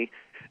money,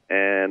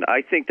 and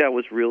I think that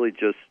was really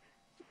just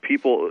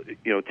people,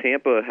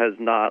 Tampa has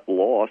not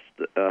lost,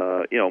 2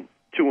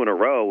 in a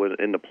row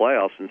in the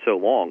playoffs in so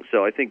long.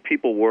 So I think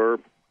people were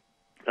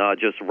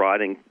just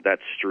riding that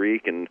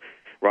streak and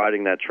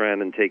riding that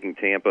trend and taking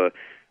Tampa.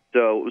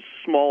 So it was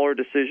a smaller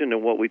decision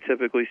than what we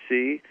typically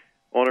see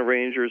on a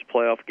Rangers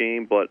playoff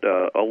game, but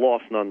a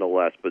loss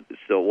nonetheless. But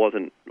still,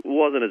 wasn't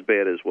as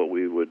bad as what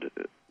we would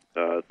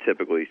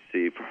typically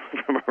see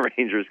from a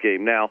Rangers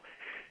game. Now,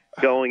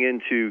 going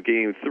into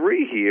Game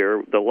 3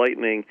 here, the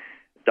Lightning,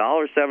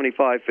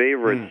 $1.75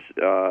 favorites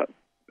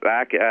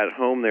back at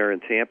home there in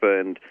Tampa,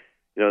 and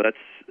that's,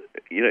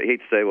 I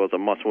hate to say, well, it's a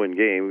must-win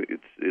game.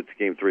 It's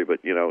game 3, but,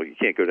 you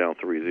can't go down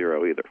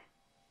 3-0 either.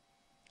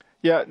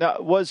 Yeah. Now,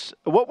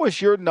 what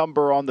was your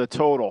number on the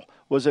total?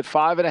 Was it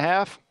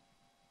 5.5?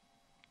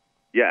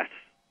 Yes,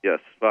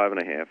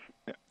 5.5.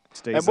 Yeah.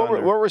 And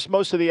where was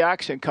most of the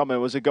action coming?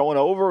 Was it going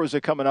over or was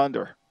it coming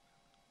under?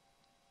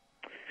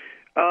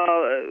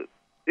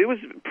 It was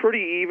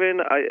pretty even.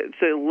 I'd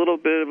say a little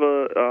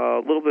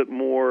bit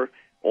more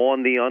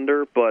on the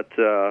under, but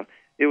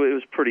it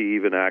was pretty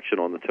even action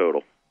on the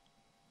total.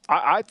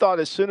 I thought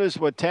as soon as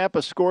when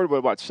Tampa scored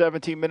with,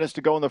 17 minutes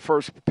to go in the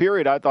first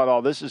period, I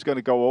thought, this is going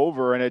to go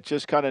over, and it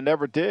just kind of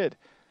never did.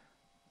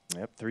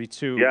 Yep,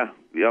 3-2. Yeah,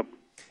 yep.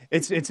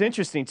 It's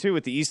interesting, too,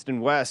 with the East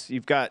and West.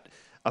 You've got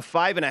a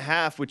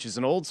 5.5, which is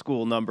an old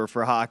school number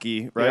for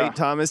hockey, right,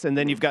 Thomas? And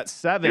then you've got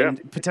 7,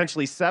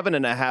 potentially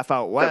 7.5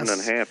 out west.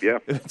 7.5, yeah.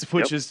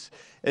 Which is,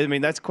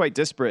 that's quite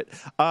disparate.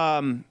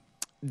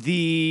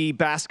 The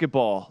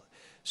basketball.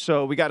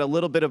 So we got a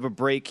little bit of a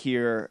break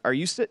here. Are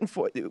you sitting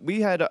for? We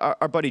had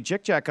our buddy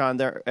Jick Jack on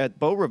there at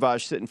Beau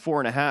Rivage sitting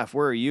 4.5.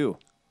 Where are you?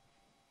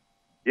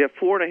 Yeah,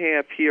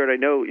 4.5 here, and I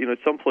know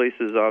some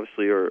places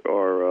obviously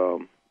are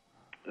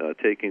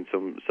taking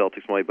some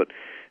Celtics money, but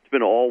it's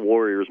been all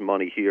Warriors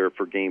money here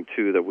for Game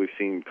 2 that we've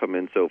seen come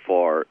in so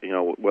far.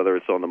 Whether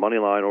it's on the money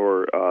line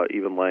or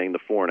even laying the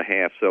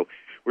 4.5. So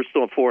we're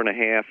still at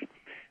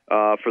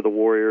 4.5 for the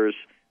Warriors.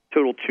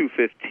 Total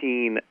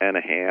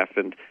 215.5,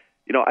 and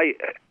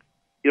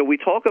we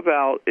talk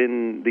about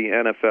in the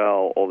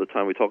NFL all the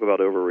time. We talk about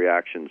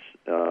overreactions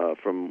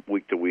from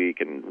week to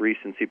week and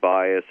recency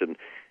bias, and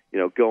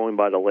going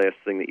by the last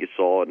thing that you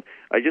saw. And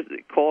I just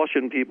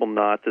caution people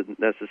not to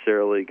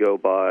necessarily go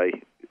by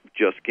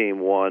just Game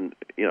 1.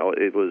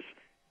 It was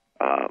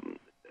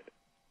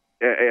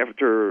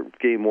after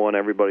Game 1,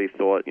 everybody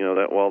thought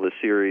that the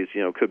series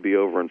could be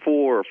over in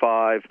 4 or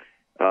 5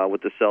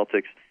 with the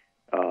Celtics.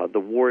 The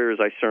Warriors,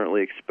 I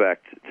certainly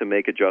expect to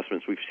make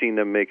adjustments. We've seen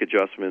them make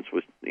adjustments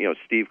with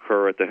Steve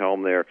Kerr at the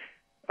helm there.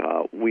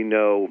 We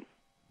know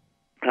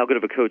how good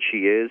of a coach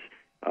he is.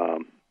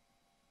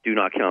 Do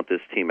not count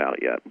this team out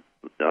yet.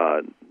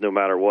 No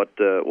matter what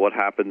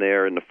happened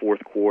there in the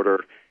fourth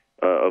quarter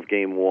of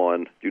Game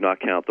 1, do not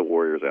count the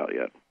Warriors out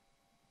yet.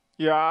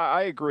 Yeah,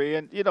 I agree.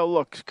 And,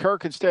 look, Kerr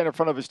can stand in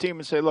front of his team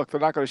and say, look,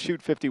 they're not going to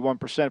shoot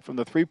 51% from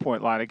the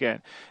three-point line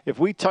again. If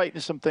we tighten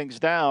some things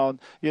down,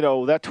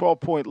 that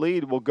 12-point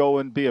lead will go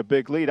and be a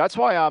big lead. That's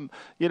why I'm,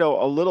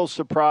 a little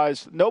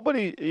surprised.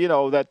 Nobody,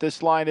 that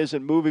this line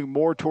isn't moving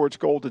more towards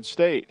Golden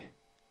State.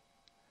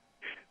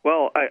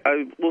 Well,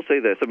 I will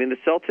say this. I mean, the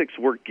Celtics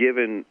were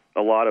given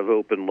a lot of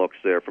open looks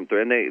there from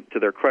three, and to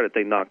their credit,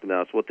 they knocked them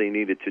out. It's what they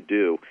needed to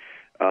do.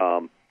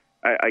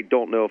 I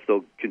don't know if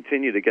they'll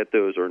continue to get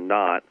those or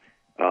not.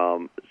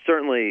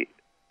 Certainly,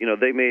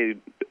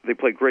 they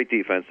played great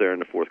defense there in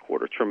the fourth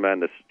quarter.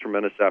 Tremendous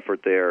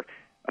effort there.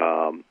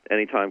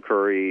 Anytime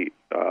Curry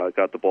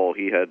got the ball,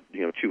 he had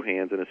 2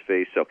 hands in his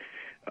face. So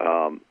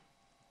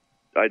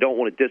I don't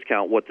want to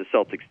discount what the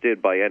Celtics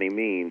did by any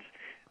means,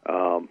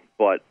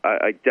 but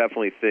I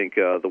definitely think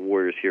the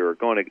Warriors here are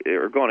going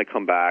to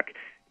come back.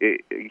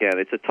 Again,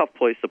 it's a tough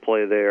place to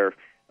play there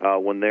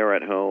when they're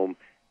at home.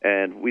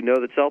 And we know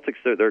that Celtics,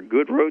 they're a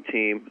good road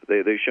team.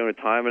 They've shown it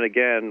time and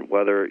again,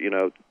 whether,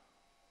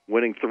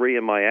 winning 3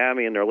 in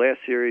Miami in their last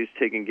series,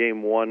 taking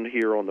Game 1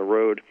 here on the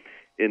road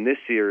in this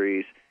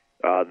series.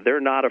 They're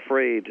not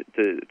afraid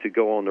to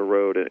go on the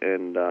road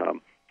and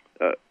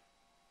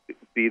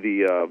be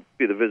the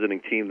visiting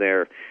team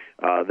there.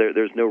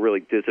 There's no really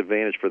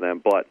disadvantage for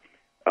them. But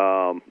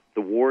the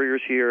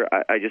Warriors here,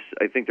 I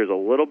think there's a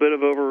little bit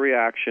of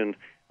overreaction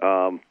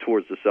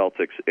towards the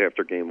Celtics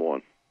after Game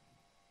 1.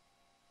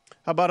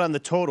 How about on the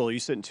total? Are you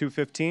sitting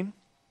 215?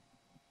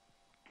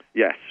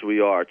 Yes, we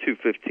are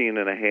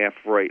 215.5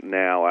 right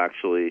now,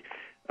 actually.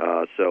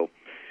 So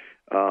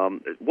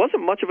it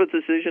wasn't much of a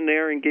decision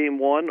there in Game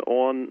 1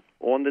 on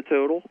the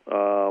total.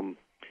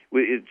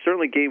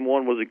 Certainly, Game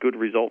 1 was a good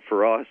result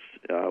for us.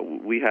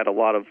 We had a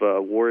lot of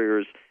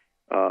Warriors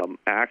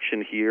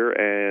action here,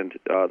 and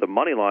the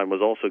money line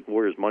was also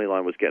Warriors money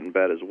line was getting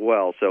bet as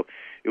well. So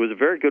it was a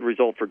very good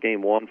result for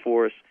Game 1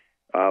 for us.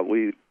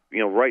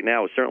 Right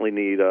now, we certainly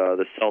need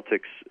the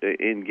Celtics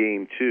in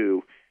Game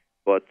 2,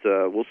 but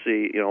we'll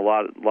see. A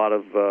lot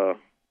of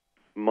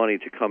money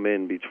to come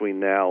in between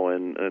now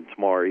and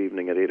tomorrow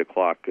evening at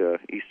 8:00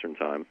 Eastern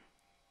time.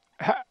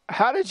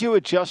 How did you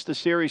adjust the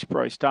series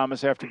price,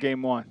 Thomas, after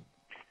Game 1?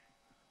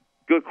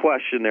 Good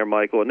question there,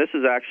 Michael. And this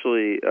is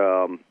actually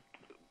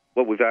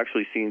what we've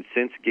actually seen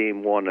since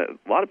Game 1. A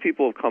lot of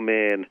people have come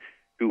in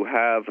who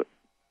have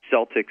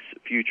Celtics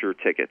future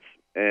tickets,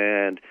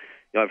 and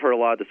I've heard a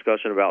lot of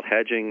discussion about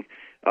hedging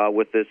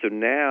with this. So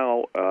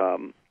now,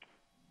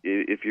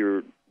 if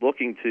you're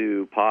looking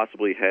to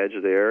possibly hedge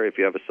there, if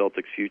you have a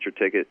Celtics future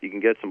ticket, you can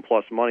get some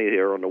plus money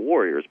here on the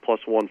Warriors,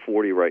 plus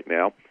 140 right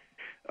now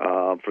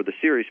for the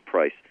series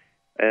price.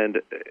 And,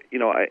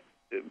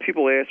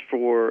 people ask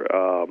for,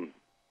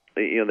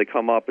 they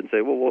come up and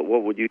say, well,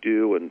 what would you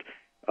do? And,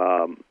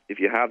 if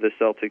you have the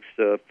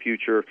Celtics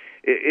future,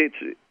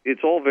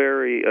 it's all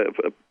very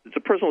it's a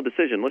personal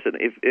decision. Listen,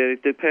 if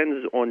it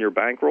depends on your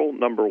bankroll,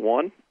 number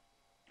one.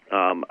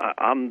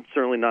 I'm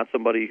certainly not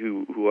somebody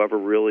who ever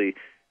really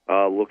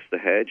looks to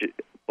hedge,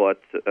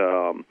 but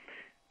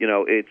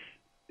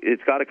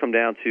it's got to come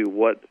down to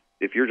what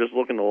if you're just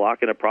looking to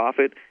lock in a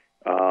profit.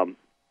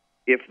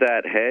 If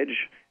that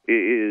hedge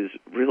is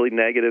really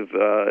negative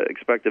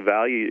expected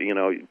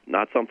value,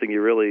 not something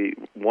you really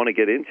want to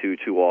get into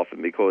too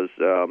often because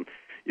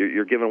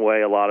you're giving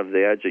away a lot of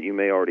the edge that you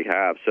may already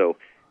have. So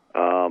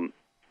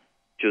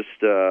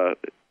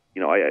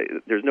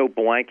there's no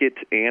blanket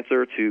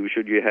answer to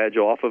should you hedge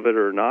off of it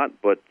or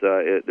not, but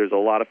there's a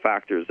lot of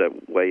factors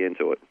that weigh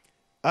into it.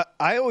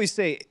 I always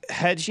say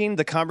hedging,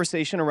 the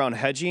conversation around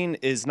hedging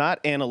is not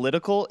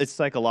analytical, it's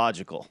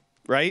psychological,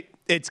 right?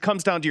 It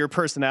comes down to your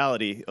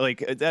personality.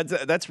 Like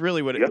that's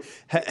really what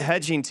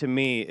hedging to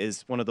me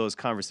is one of those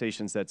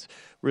conversations that's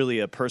really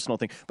a personal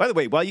thing. By the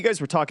way, while you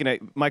guys were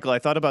talking, Michael, I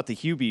thought about the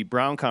Hubie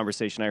Brown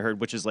conversation I heard,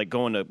 which is like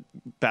going to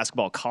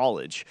basketball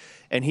college.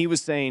 And he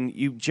was saying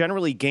you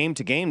generally game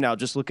to game now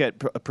just look at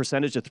a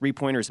percentage of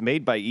three-pointers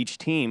made by each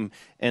team,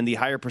 and the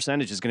higher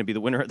percentage is going to be the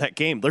winner of that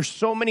game. There's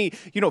so many,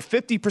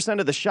 50%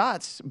 of the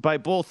shots by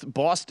both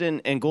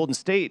Boston and Golden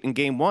State in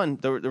game one,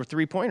 there were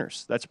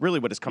three-pointers. That's really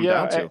what it's come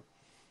down to.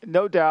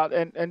 No doubt,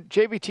 and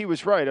JVT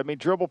was right. I mean,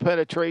 dribble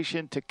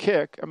penetration to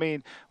kick. I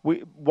mean,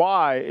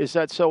 why is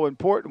that so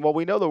important? Well,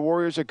 we know the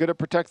Warriors are good at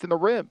protecting the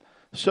rim,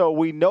 so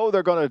we know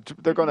they're going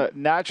to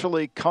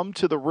naturally come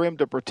to the rim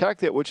to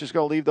protect it, which is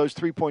going to leave those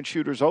 3-point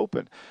shooters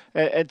open.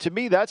 And to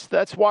me, that's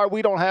why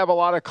we don't have a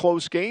lot of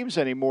close games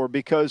anymore,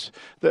 because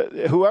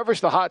whoever's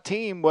the hot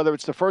team, whether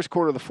it's the first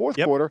quarter or the fourth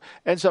quarter,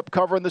 ends up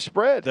covering the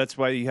spread. That's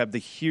why you have the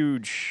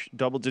huge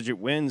double-digit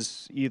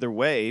wins either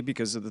way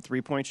because of the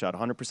three-point shot,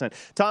 100%.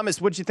 Thomas,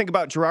 what did you think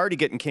about Girardi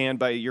getting canned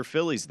by your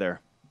Phillies there?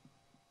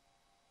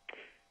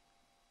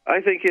 I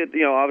think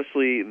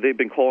obviously they've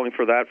been calling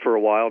for that for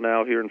a while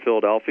now here in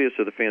Philadelphia,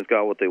 so the fans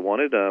got what they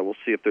wanted. We'll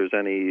see if there's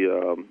any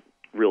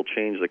real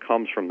change that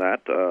comes from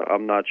that.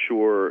 I'm not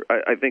sure.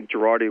 I think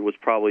Girardi was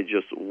probably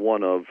just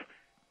one of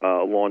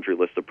a laundry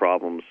list of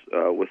problems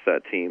with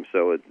that team,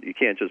 so you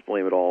can't just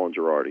blame it all on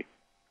Girardi.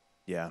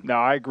 Yeah. No,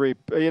 I agree.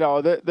 He's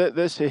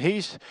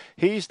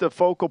the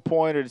focal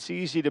point, and it's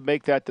easy to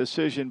make that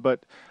decision,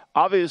 but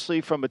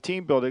obviously, from a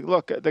team building,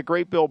 look, the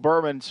great Bill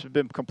Berman's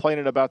been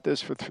complaining about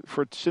this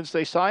for since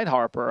they signed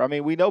Harper. I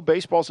mean, we know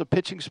baseball's a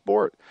pitching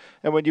sport,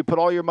 and when you put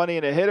all your money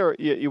in a hitter,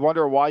 you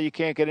wonder why you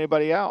can't get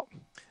anybody out.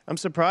 I'm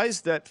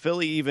surprised that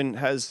Philly even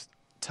has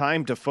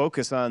time to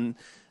focus on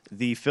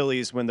the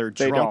Phillies when they're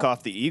drunk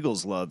off the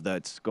Eagles love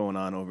that's going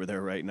on over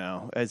there right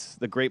now. As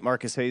the great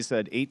Marcus Hayes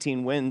said,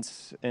 18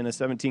 wins in a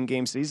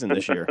 17-game season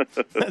this year.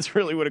 That's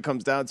really what it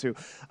comes down to.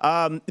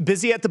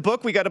 Busy at the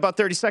book. We got about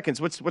 30 seconds.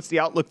 What's the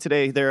outlook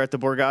today there at the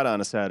Borgata on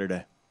a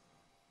Saturday?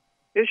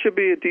 It should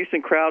be a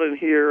decent crowd in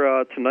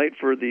here tonight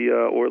for the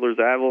Oilers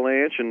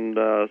Avalanche and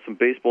some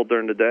baseball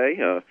during the day.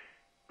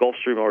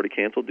 Gulfstream already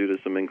canceled due to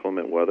some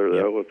inclement weather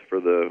though for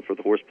the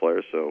horse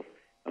players. So.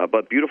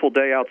 But beautiful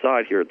day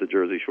outside here at the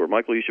Jersey Shore.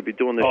 Michael, you should be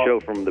doing the show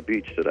from the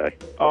beach today.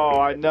 Oh,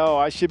 I know.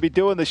 I should be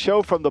doing the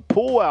show from the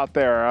pool out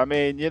there. I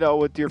mean,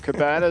 with your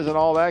cabanas and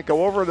all that.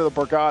 Go over to the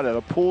Borgata.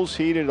 The pool's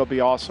heated. It'll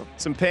be awesome.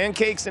 Some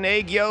pancakes and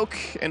egg yolk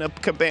and a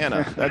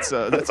cabana. That's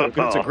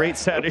a great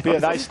Saturday. It'll be a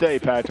nice day,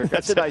 Patrick.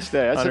 That's a nice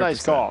day. That's 100%. A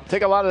nice call.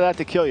 Take a lot of that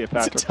to kill you,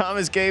 Patrick.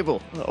 Thomas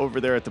Gable over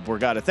there at the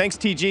Borgata. Thanks,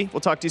 TG. We'll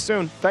talk to you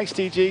soon. Thanks,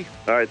 TG.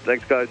 All right.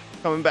 Thanks, guys.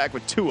 Coming back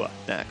with Tua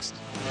next.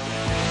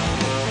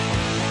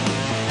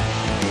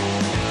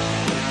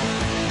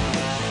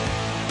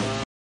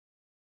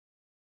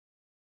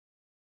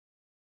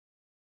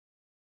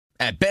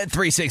 At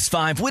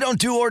Bet365, we don't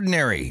do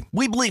ordinary.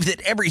 We believe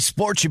that every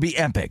sport should be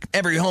epic.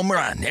 Every home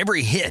run,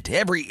 every hit,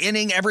 every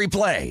inning, every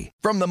play.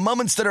 From the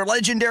moments that are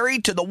legendary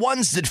to the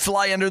ones that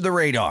fly under the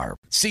radar.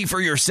 See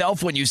for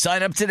yourself when you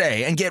sign up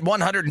today and get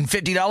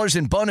 $150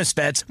 in bonus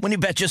bets when you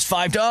bet just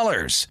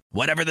 $5.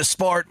 Whatever the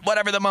sport,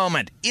 whatever the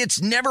moment,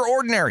 it's never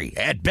ordinary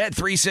at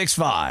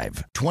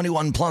Bet365.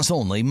 21 plus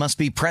only. Must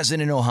be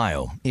present in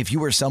Ohio. If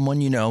you or someone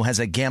you know has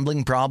a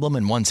gambling problem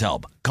and wants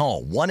help,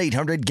 call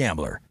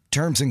 1-800-GAMBLER.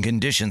 Terms and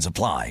conditions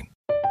apply.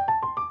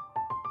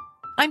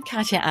 I'm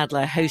Katya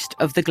Adler, host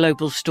of The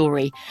Global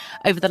Story.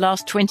 Over the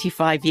last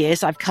 25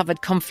 years, I've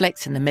covered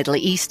conflicts in the Middle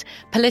East,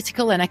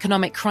 political and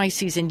economic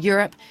crises in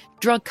Europe,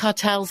 drug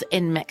cartels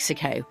in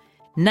Mexico.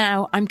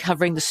 Now I'm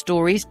covering the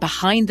stories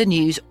behind the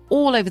news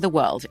all over the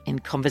world in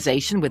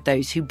conversation with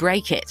those who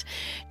break it.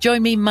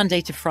 Join me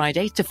Monday to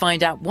Friday to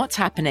find out what's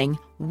happening,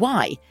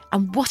 why,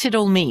 and what it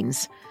all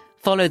means.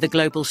 Follow The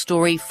Global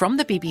Story from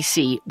the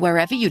BBC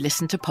wherever you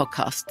listen to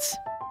podcasts.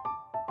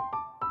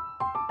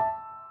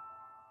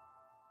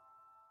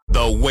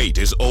 The wait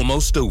is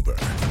almost over.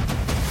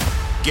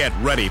 Get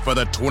ready for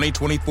the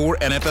 2024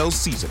 NFL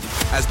season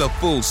as the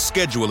full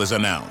schedule is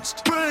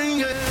announced.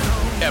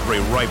 Every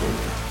rivalry,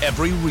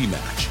 every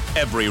rematch,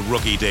 every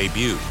rookie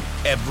debut,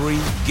 every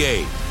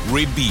game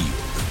revealed.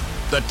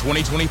 The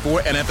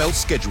 2024 NFL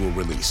schedule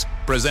release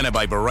presented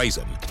by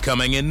Verizon,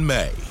 coming in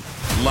May.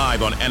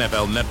 Live on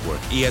NFL Network,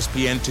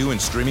 ESPN2,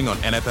 and streaming on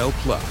NFL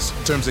Plus.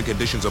 Terms and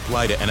conditions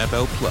apply to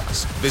NFL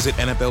Plus. Visit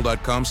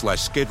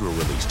NFL.com/schedule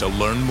release to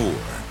learn more.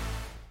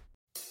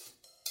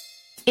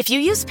 If you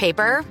use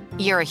paper,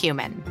 you're a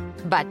human.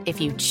 But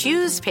if you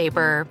choose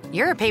paper,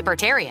 you're a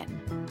papertarian.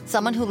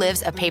 Someone who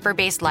lives a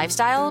paper-based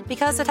lifestyle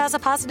because it has a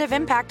positive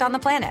impact on the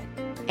planet.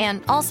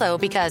 And also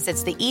because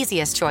it's the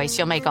easiest choice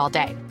you'll make all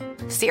day.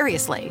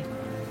 Seriously.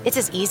 It's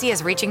as easy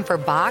as reaching for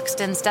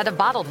boxed instead of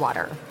bottled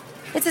water.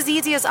 It's as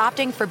easy as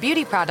opting for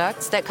beauty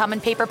products that come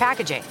in paper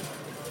packaging.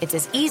 It's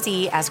as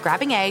easy as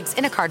grabbing eggs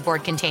in a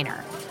cardboard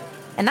container.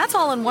 And that's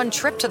all in one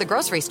trip to the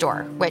grocery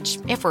store, which,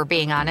 if we're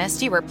being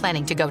honest, you were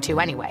planning to go to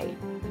anyway.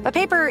 But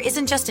paper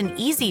isn't just an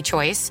easy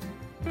choice.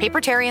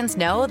 Papertarians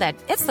know that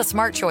it's the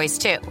smart choice,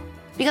 too.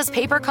 Because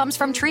paper comes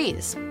from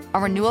trees, a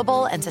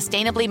renewable and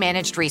sustainably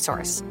managed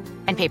resource.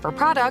 And paper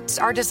products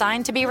are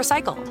designed to be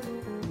recycled.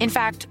 In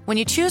fact, when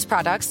you choose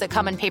products that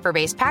come in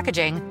paper-based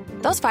packaging,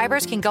 those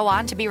fibers can go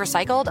on to be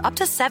recycled up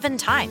to 7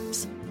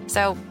 times.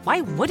 So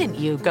why wouldn't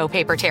you go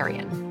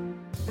papertarian?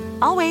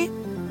 I'll wait.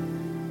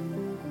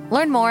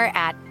 Learn more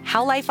at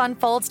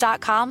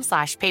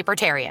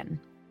howlifeunfolds.com/papertarian.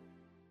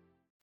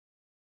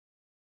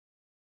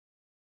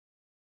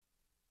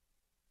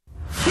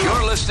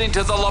 You're listening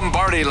to The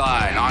Lombardi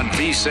Line on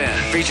VSiN,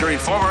 featuring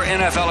former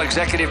NFL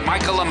executive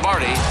Michael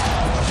Lombardi.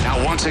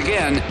 Now, once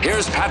again,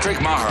 here's Patrick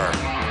Maher.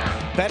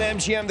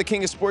 BetMGM, the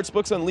king of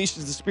sportsbooks,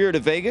 unleashes the spirit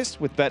of Vegas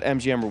with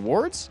BetMGM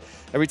rewards.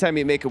 Every time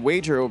you make a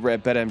wager over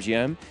at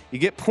BetMGM, you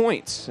get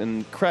points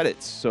and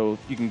credits, so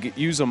you can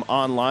use them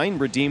online.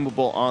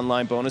 Redeemable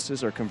online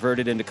bonuses are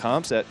converted into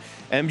comps at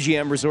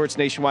MGM resorts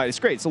nationwide. It's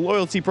great. It's a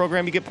loyalty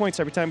program. You get points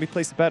every time you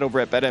place a bet over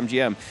at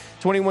BetMGM.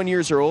 21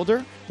 years or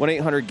older,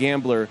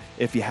 1-800-GAMBLER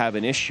if you have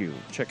an issue.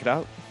 Check it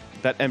out.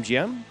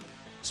 BetMGM,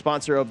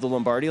 sponsor of the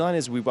Lombardi Line,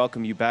 as we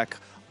welcome you back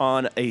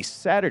on a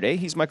Saturday.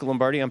 He's Michael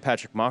Lombardi. I'm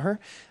Patrick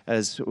Maher.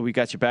 As we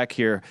got you back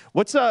here,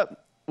 what's on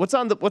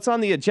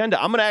the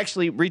agenda? I'm going to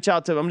actually reach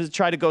out to. I'm going to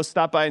try to go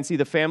stop by and see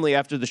the family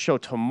after the show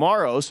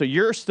tomorrow. So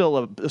you're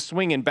still a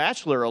swinging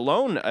bachelor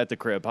alone at the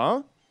crib,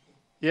 huh?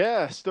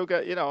 Yeah, still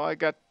got, I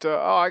got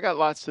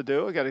lots to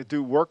do. I got to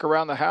do work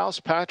around the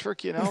house,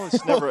 Patrick,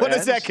 it's never What ends.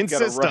 does that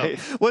consist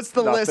of? What's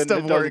the list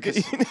of work?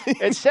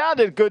 It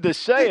sounded good to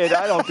say it.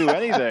 I don't do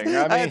anything.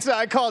 I mean, I had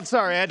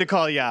to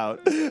call you out.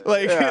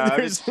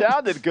 It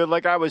sounded good,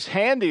 like I was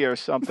handy or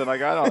something.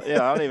 Like I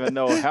don't even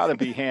know how to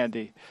be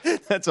handy.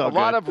 That's all.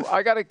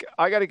 I got to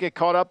get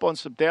caught up on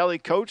some daily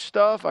coach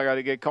stuff. I got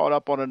to get caught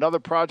up on another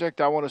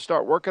project I want to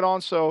start working on.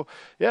 So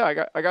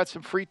yeah, I got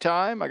some free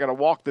time. I got to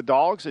walk the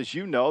dogs, as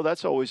you know.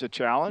 That's always a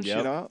challenge,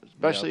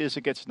 especially as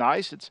it gets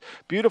nice. It's a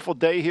beautiful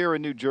day here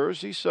in New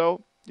Jersey,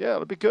 so yeah,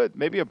 it'll be good.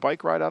 Maybe a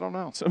bike ride, I don't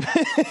know. So,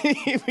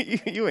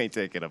 you ain't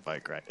taking a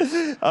bike ride.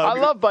 I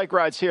love bike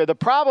rides here. The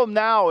problem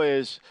now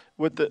is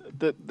with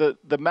the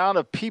amount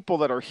of people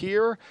that are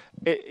here,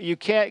 you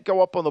can't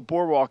go up on the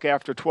boardwalk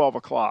after 12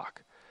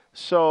 o'clock.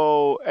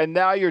 So, and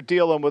now you're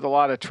dealing with a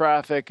lot of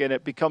traffic, and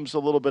it becomes a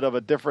little bit of a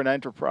different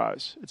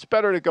enterprise. It's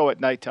better to go at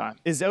nighttime.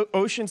 Is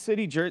Ocean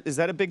City, is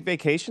that a big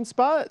vacation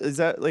spot? Is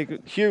that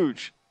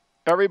huge?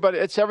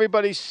 It's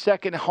everybody's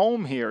second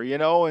home here,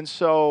 and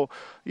so,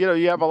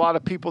 you have a lot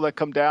of people that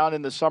come down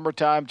in the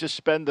summertime, just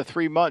spend the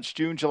 3 months,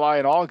 June, July,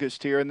 and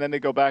August here, and then they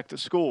go back to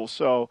school.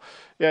 So,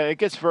 yeah, it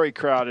gets very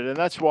crowded, and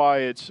that's why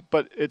it's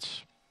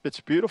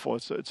beautiful.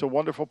 It's a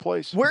wonderful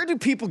place. Where do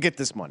people get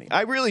this money?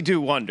 I really do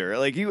wonder.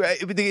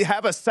 Do you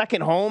have a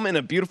second home in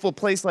a beautiful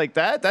place like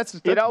that? That's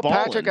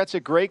Patrick, that's a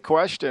great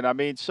question. I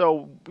mean,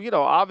 so,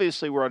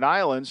 obviously we're an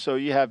island, so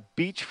you have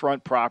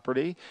beachfront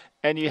property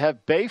and you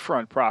have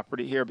bayfront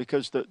property here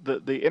because the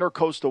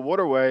intercoastal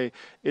waterway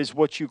is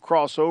what you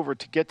cross over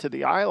to get to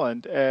the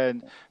island.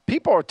 And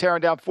people are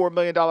tearing down $4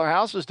 million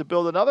houses to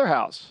build another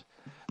house.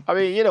 I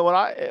mean,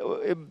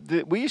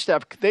 they used to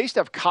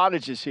have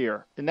cottages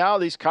here, and now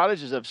these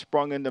cottages have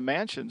sprung into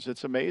mansions.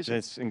 It's amazing.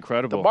 It's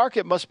incredible. The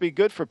market must be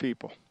good for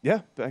people. Yeah,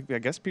 I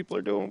guess people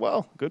are doing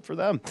well. Good for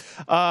them.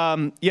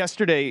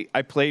 Yesterday,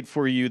 I played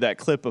for you that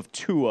clip of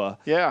Tua,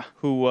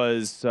 who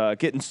was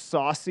getting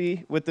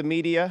saucy with the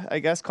media, I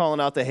guess,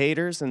 calling out the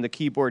haters and the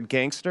keyboard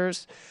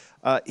gangsters.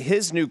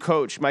 His new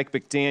coach, Mike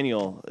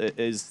McDaniel,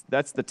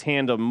 that's the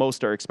tandem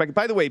most are expected.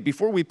 By the way,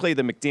 before we play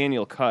the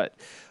McDaniel cut,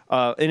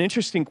 an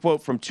interesting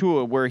quote from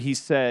Tua where he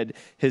said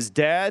his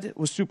dad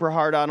was super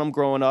hard on him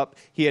growing up.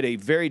 He had a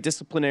very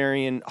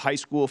disciplinarian high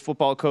school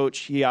football coach.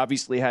 He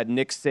obviously had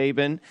Nick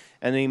Saban.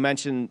 And then he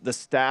mentioned the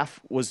staff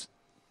was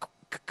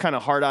kind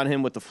of hard on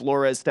him with the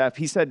Flores staff.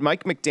 He said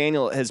Mike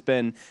McDaniel has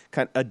been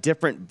kind of a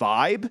different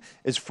vibe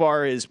as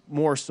far as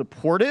more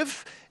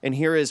supportive. And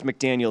here is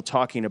McDaniel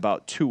talking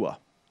about Tua.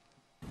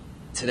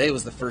 Today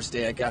was the first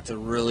day I got to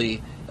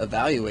really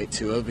evaluate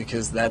Tua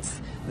because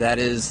that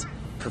is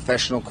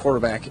professional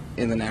quarterback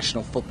in the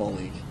National Football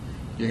League.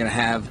 You're going to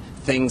have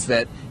things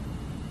that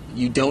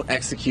you don't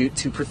execute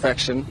to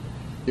perfection.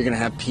 You're going to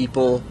have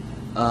people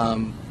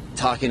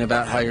talking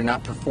about how you're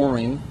not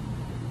performing,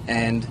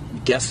 and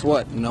guess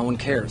what? No one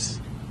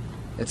cares.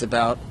 It's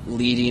about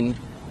leading,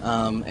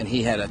 and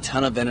he had a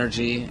ton of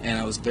energy, and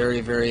I was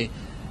very, very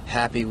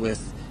happy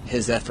with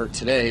his effort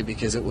today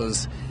because it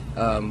was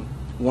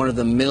one of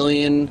the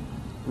million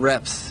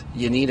reps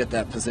you need at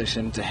that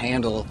position to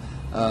handle,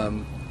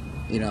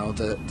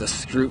 the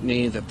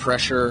scrutiny, the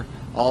pressure,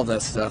 all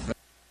that stuff.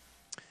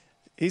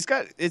 He's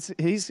going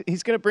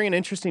to bring an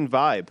interesting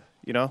vibe,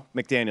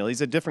 McDaniel.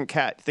 He's a different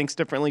cat, thinks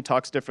differently,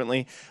 talks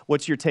differently.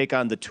 What's your take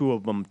on the two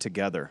of them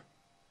together?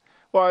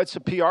 Well, it's a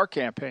PR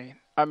campaign.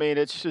 I mean,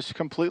 it's just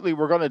completely.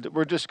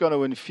 We're just going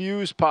to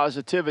infuse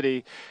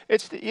positivity.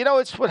 It's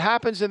what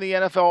happens in the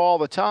NFL all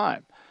the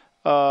time.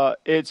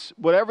 It's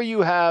whatever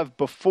you have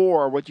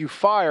before, what you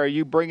fire,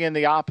 you bring in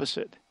the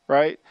opposite,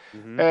 right?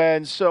 Mm-hmm.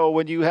 And so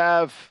when you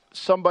have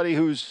somebody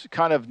who's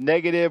kind of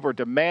negative or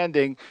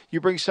demanding,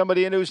 you bring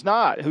somebody in who's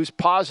not, who's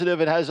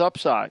positive and has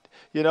upside,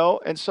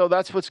 And so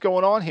that's what's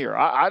going on here.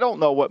 I don't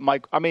know what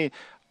Mike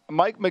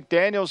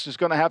McDaniels is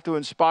going to have to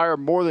inspire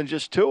more than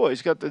just Tua.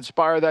 He's got to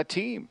inspire that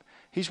team.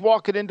 He's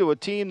walking into a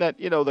team that,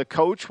 the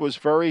coach was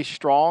very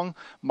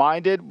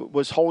strong-minded,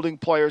 was holding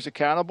players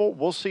accountable.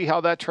 We'll see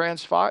how that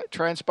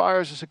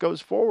transpires as it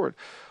goes forward.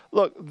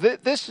 Look,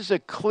 this is a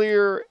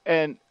clear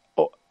and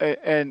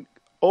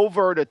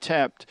overt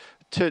attempt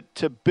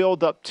to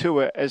build up to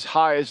it as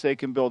high as they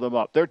can build them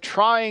up. They're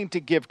trying to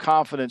give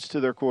confidence to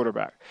their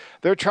quarterback.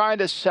 They're trying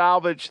to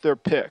salvage their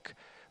pick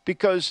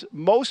because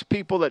most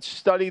people that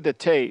study the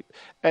tape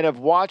and have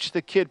watched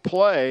the kid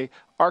play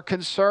are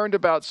concerned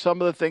about some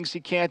of the things he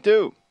can't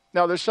do.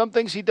 Now, there's some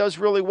things he does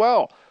really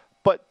well,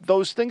 but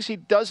those things he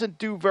doesn't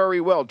do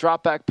very well,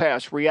 drop back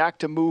pass,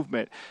 react to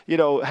movement,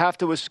 have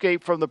to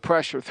escape from the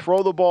pressure,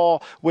 throw the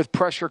ball with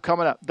pressure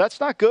coming up. That's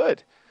not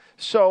good.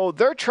 So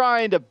they're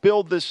trying to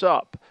build this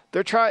up.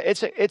 They're trying.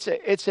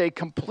 It's a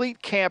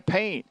complete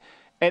campaign,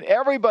 and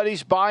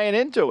everybody's buying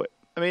into it.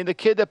 I mean, the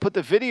kid that put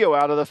the video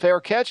out of the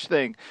fair catch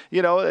thing,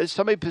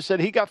 somebody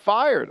said he got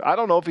fired. I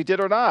don't know if he did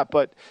or not,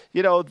 but,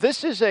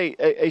 this is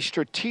a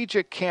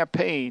strategic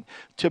campaign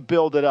to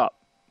build it up.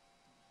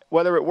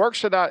 Whether it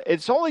works or not,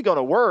 it's only going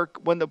to work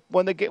when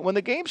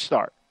the games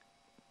start.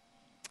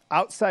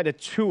 Outside of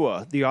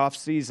Tua, the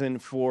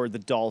offseason for the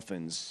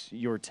Dolphins,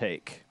 your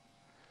take?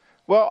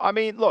 Well, I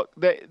mean, look,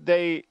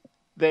 they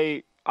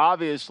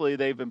obviously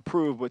they've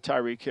improved with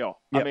Tyreek Hill.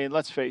 Yep. I mean,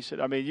 let's face it.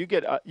 I mean, you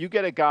get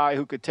a guy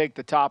who could take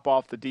the top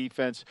off the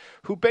defense,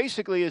 who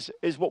basically is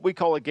what we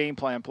call a game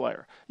plan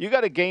player. You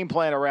got a game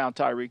plan around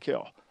Tyreek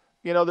Hill.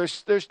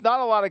 There's not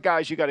a lot of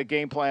guys you got a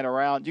game plan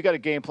around. You got a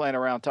game plan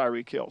around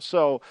Tyreek Hill.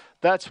 So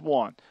that's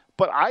one.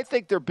 But I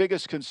think their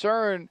biggest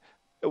concern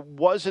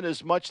wasn't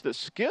as much the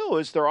skill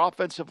as their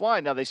offensive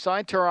line. Now, they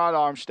signed Teron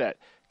Armstead.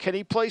 Can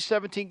he play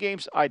 17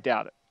 games? I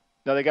doubt it.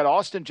 Now, they got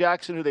Austin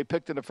Jackson, who they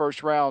picked in the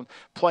first round,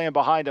 playing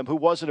behind him, who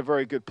wasn't a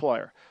very good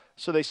player.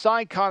 So they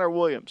signed Connor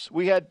Williams.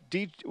 We had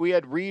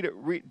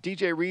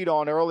DJ Reed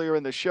on earlier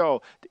in the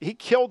show. He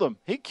killed him.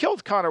 He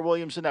killed Connor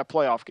Williams in that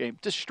playoff game.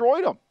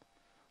 Destroyed him.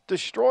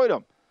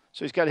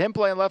 So he's got him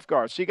playing left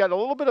guard. So you got a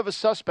little bit of a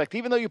suspect.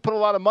 Even though you put a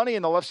lot of money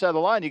in the left side of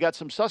the line, you got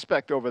some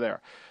suspect over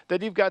there.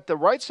 Then you've got the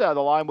right side of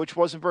the line, which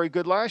wasn't very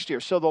good last year.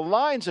 So the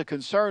line's a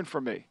concern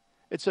for me.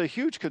 It's a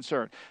huge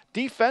concern.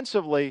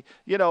 Defensively,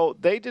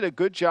 they did a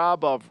good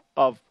job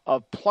of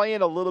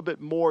playing a little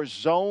bit more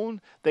zone.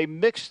 They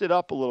mixed it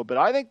up a little bit.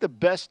 I think the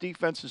best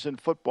defenses in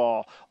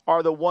football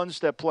are the ones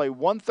that play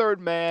 1/3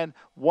 man,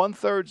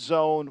 1/3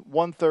 zone,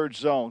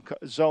 1/3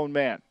 zone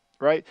man,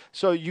 right?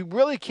 So you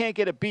really can't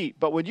get a beat.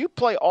 But when you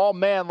play all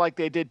man like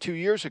they did 2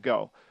 years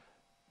ago,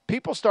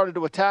 people started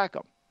to attack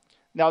them.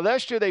 Now,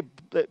 last year,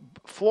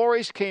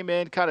 Flores came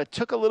in, kind of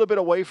took a little bit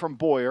away from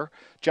Boyer,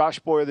 Josh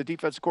Boyer, the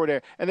defensive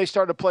coordinator, and they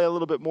started to play a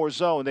little bit more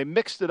zone. They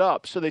mixed it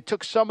up. So they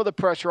took some of the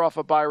pressure off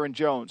of Byron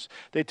Jones.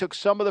 They took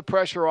some of the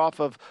pressure off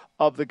of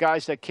the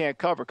guys that can't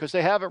cover because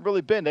they haven't really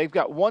been. They've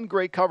got one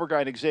great cover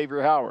guy in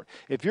Xavier Howard.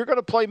 If you're going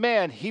to play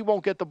man, he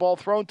won't get the ball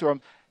thrown to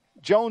him.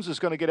 Jones is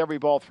going to get every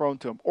ball thrown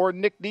to him. Or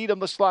Nick Needham,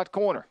 the slot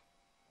corner.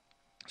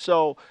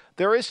 So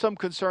there is some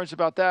concerns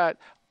about that.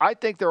 I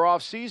think their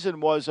offseason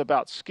was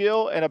about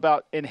skill and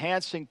about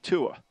enhancing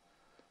Tua.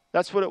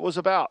 That's what it was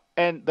about.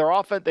 And their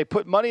offense, they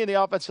put money in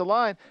the offensive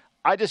line.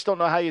 I just don't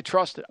know how you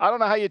trust it. I don't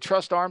know how you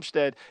trust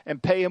Armstead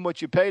and pay him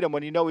what you paid him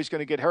when you know he's going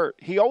to get hurt.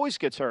 He always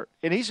gets hurt,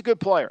 and he's a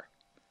good player.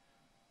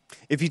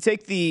 If you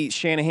take the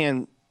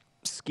Shanahan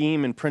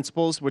scheme and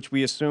principles, which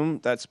we assume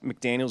that's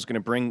McDaniel's going to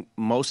bring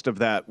most of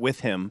that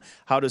with him,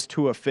 how does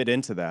Tua fit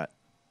into that?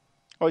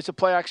 Oh, he's a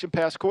play-action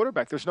pass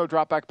quarterback. There's no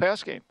drop-back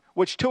pass game,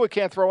 which Tua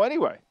can't throw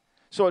anyway.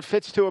 So it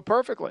fits Tua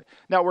perfectly.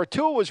 Now, where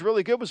Tua was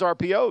really good was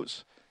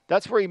RPOs.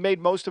 That's where he made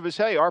most of his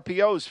hay.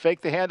 RPOs,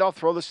 fake the handoff,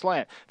 throw the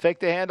slant. Fake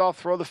the handoff,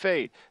 throw the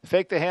fade.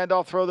 Fake the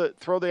handoff,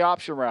 throw the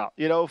option route.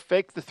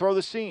 Throw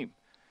the seam.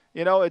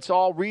 It's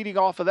all reading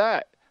off of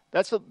that.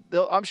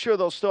 I'm sure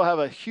they'll still have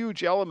a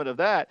huge element of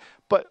that.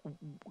 But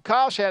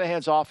Kyle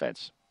Shanahan's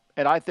offense,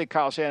 and I think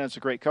Kyle Shanahan's a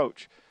great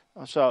coach.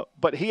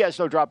 But he has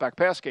no drop-back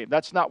pass game.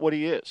 That's not what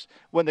he is.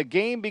 When the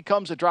game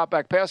becomes a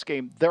drop-back pass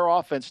game, their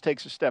offense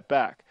takes a step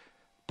back.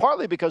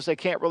 partly because they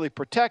can't really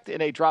protect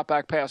in a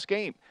drop-back pass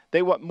game.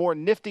 They want more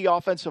nifty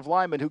offensive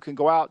linemen who can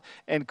go out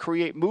and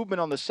create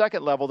movement on the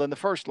second level than the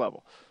first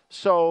level.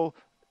 So,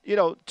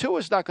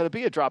 Tua's not going to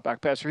be a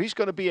drop-back passer. He's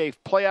going to be a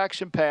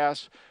play-action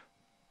pass,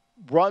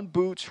 run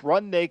boots,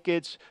 run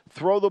nakeds,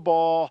 throw the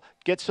ball,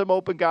 get some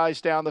open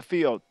guys down the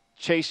field.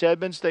 Chase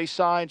Edmonds they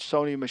signed,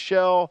 Sony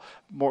Michel,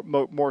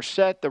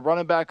 Morissette, the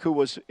running back who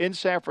was in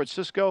San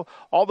Francisco.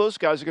 All those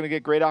guys are going to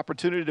get great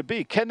opportunity to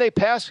be. Can they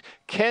pass?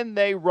 Can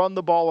they run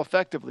the ball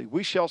effectively?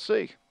 We shall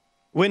see.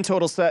 Win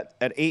total set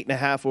at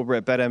 8.5 over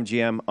at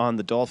BetMGM on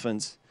the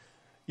Dolphins.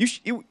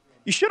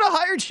 You should have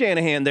hired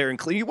Shanahan there in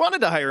Cleveland. You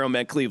wanted to hire him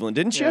at Cleveland,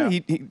 didn't you?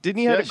 Yeah. Didn't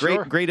he have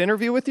a great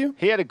interview with you?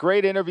 He had a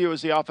great interview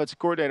as the offensive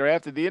coordinator.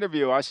 After the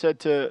interview, I said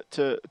to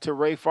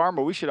Ray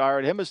Farmer, we should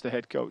hire him as the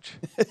head coach.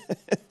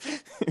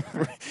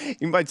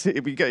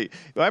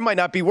 I might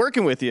not be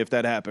working with you if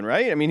that happened,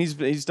 right? I mean, he's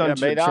done.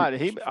 Yeah, may not.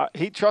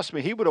 He trust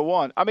me, he would have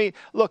won. I mean,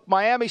 look,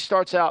 Miami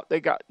starts out.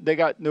 They got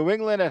New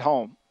England at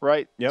home,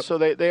 right? Yep. So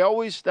they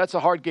always, that's a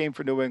hard game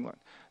for New England.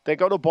 They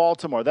go to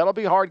Baltimore. That'll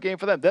be a hard game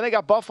for them. Then they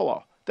got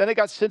Buffalo. Then they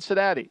got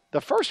Cincinnati. The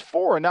first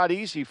four are not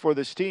easy for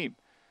this team,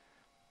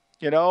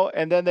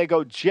 and then they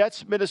go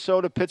Jets,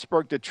 Minnesota,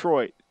 Pittsburgh,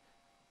 Detroit.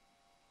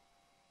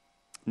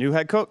 New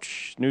head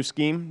coach, new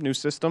scheme, new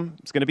system.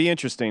 It's going to be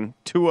interesting.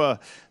 The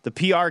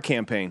PR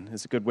campaign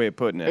is a good way of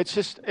putting it.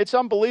 It's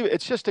unbelievable.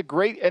 It's just a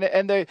great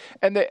and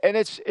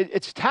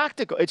it's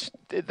tactical.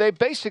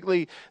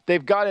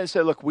 They've got in and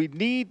said, look, we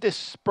need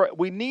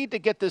to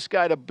get this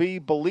guy to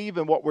believe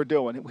in what we're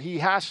doing. He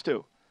has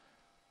to.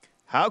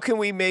 How can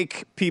we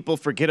make people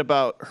forget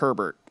about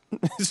Herbert?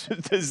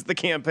 is the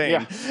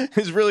campaign.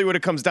 Is really what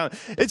it comes down.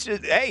 It's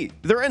just, hey,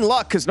 they're in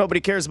luck because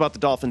nobody cares about the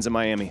Dolphins in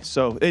Miami.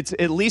 So it's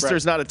at least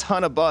There's not a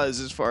ton of buzz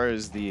as far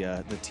as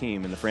the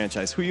team and the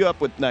franchise. Who you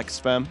up with next,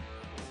 Fem?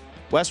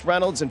 Wes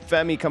Reynolds and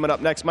Femi coming up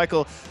next.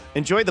 Michael,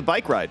 enjoy the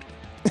bike ride.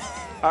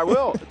 I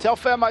will. Tell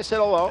Fem I said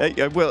hello.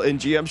 I will. In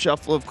GM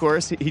Shuffle, of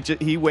course,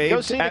 he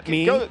waved at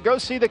me. Go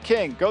see the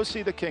King. Go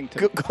see the King.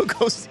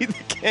 Go see the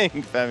King,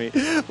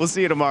 Femi. We'll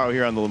see you tomorrow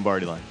here on the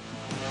Lombardi Line.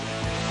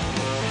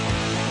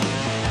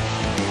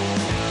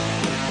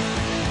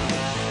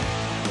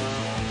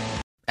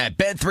 At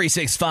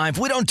Bet365,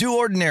 we don't do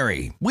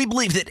ordinary. We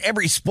believe that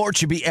every sport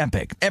should be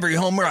epic. Every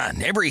home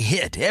run, every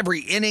hit,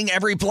 every inning,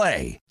 every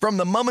play. From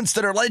the moments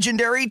that are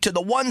legendary to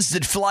the ones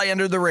that fly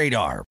under the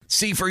radar.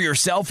 See for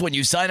yourself when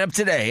you sign up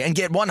today and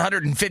get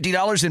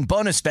 $150 in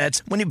bonus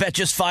bets when you bet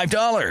just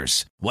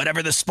 $5.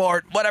 Whatever the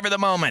sport, whatever the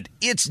moment,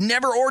 it's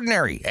never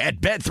ordinary at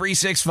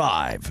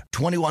Bet365.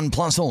 21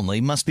 plus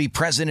only. Must be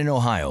present in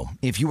Ohio.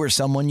 If you or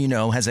someone you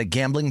know has a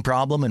gambling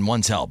problem and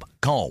wants help,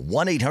 call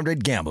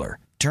 1-800-GAMBLER.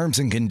 Terms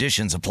and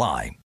conditions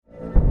apply.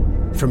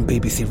 From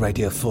BBC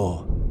Radio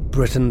 4,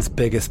 Britain's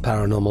biggest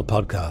paranormal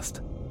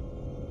podcast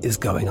is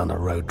going on a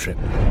road trip.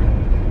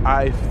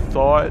 I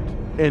thought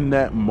in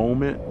that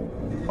moment,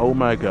 oh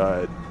my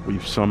God,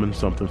 we've summoned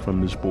something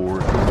from this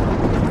board.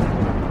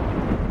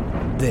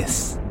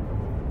 This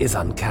is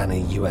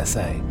Uncanny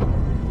USA.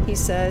 He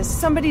says,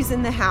 somebody's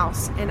in the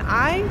house, and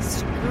I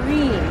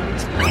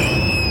screamed.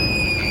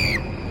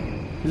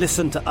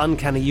 Listen to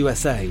Uncanny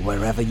USA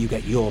wherever you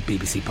get your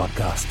BBC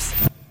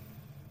podcasts,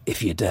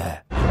 if you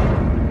dare.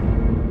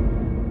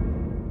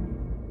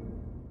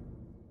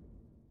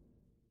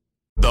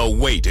 The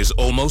wait is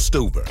almost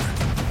over.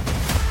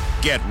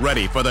 Get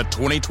ready for the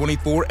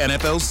 2024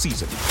 NFL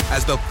season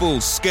as the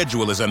full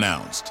schedule is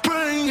announced.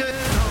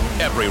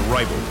 Every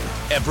rivalry,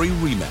 every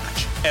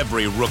rematch,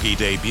 every rookie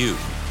debut,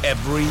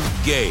 every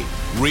game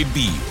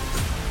revealed.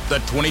 The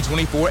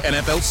 2024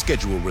 NFL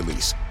schedule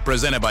release,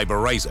 presented by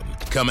Verizon,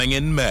 coming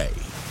in May.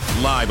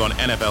 Live on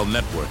NFL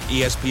Network,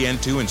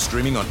 ESPN2, and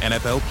streaming on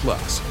NFL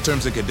Plus.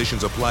 Terms and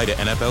conditions apply to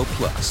NFL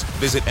Plus.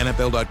 Visit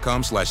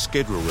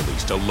NFL.com/schedule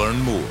release to learn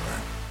more.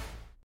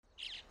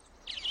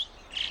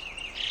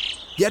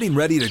 Getting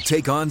ready to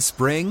take on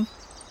spring?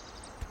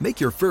 Make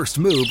your first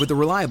move with the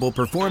reliable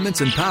performance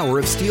and power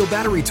of Steel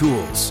battery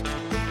tools.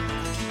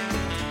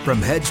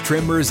 From hedge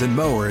trimmers and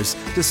mowers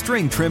to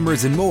string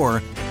trimmers and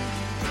more,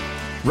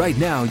 right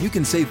now you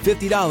can save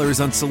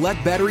 $50 on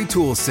select battery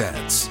tool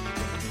sets.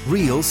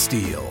 Real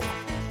Steel.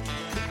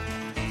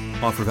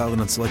 Offer valid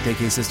on select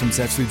AK system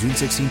sets through June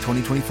 16,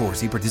 2024.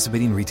 See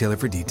participating retailer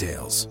for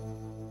details.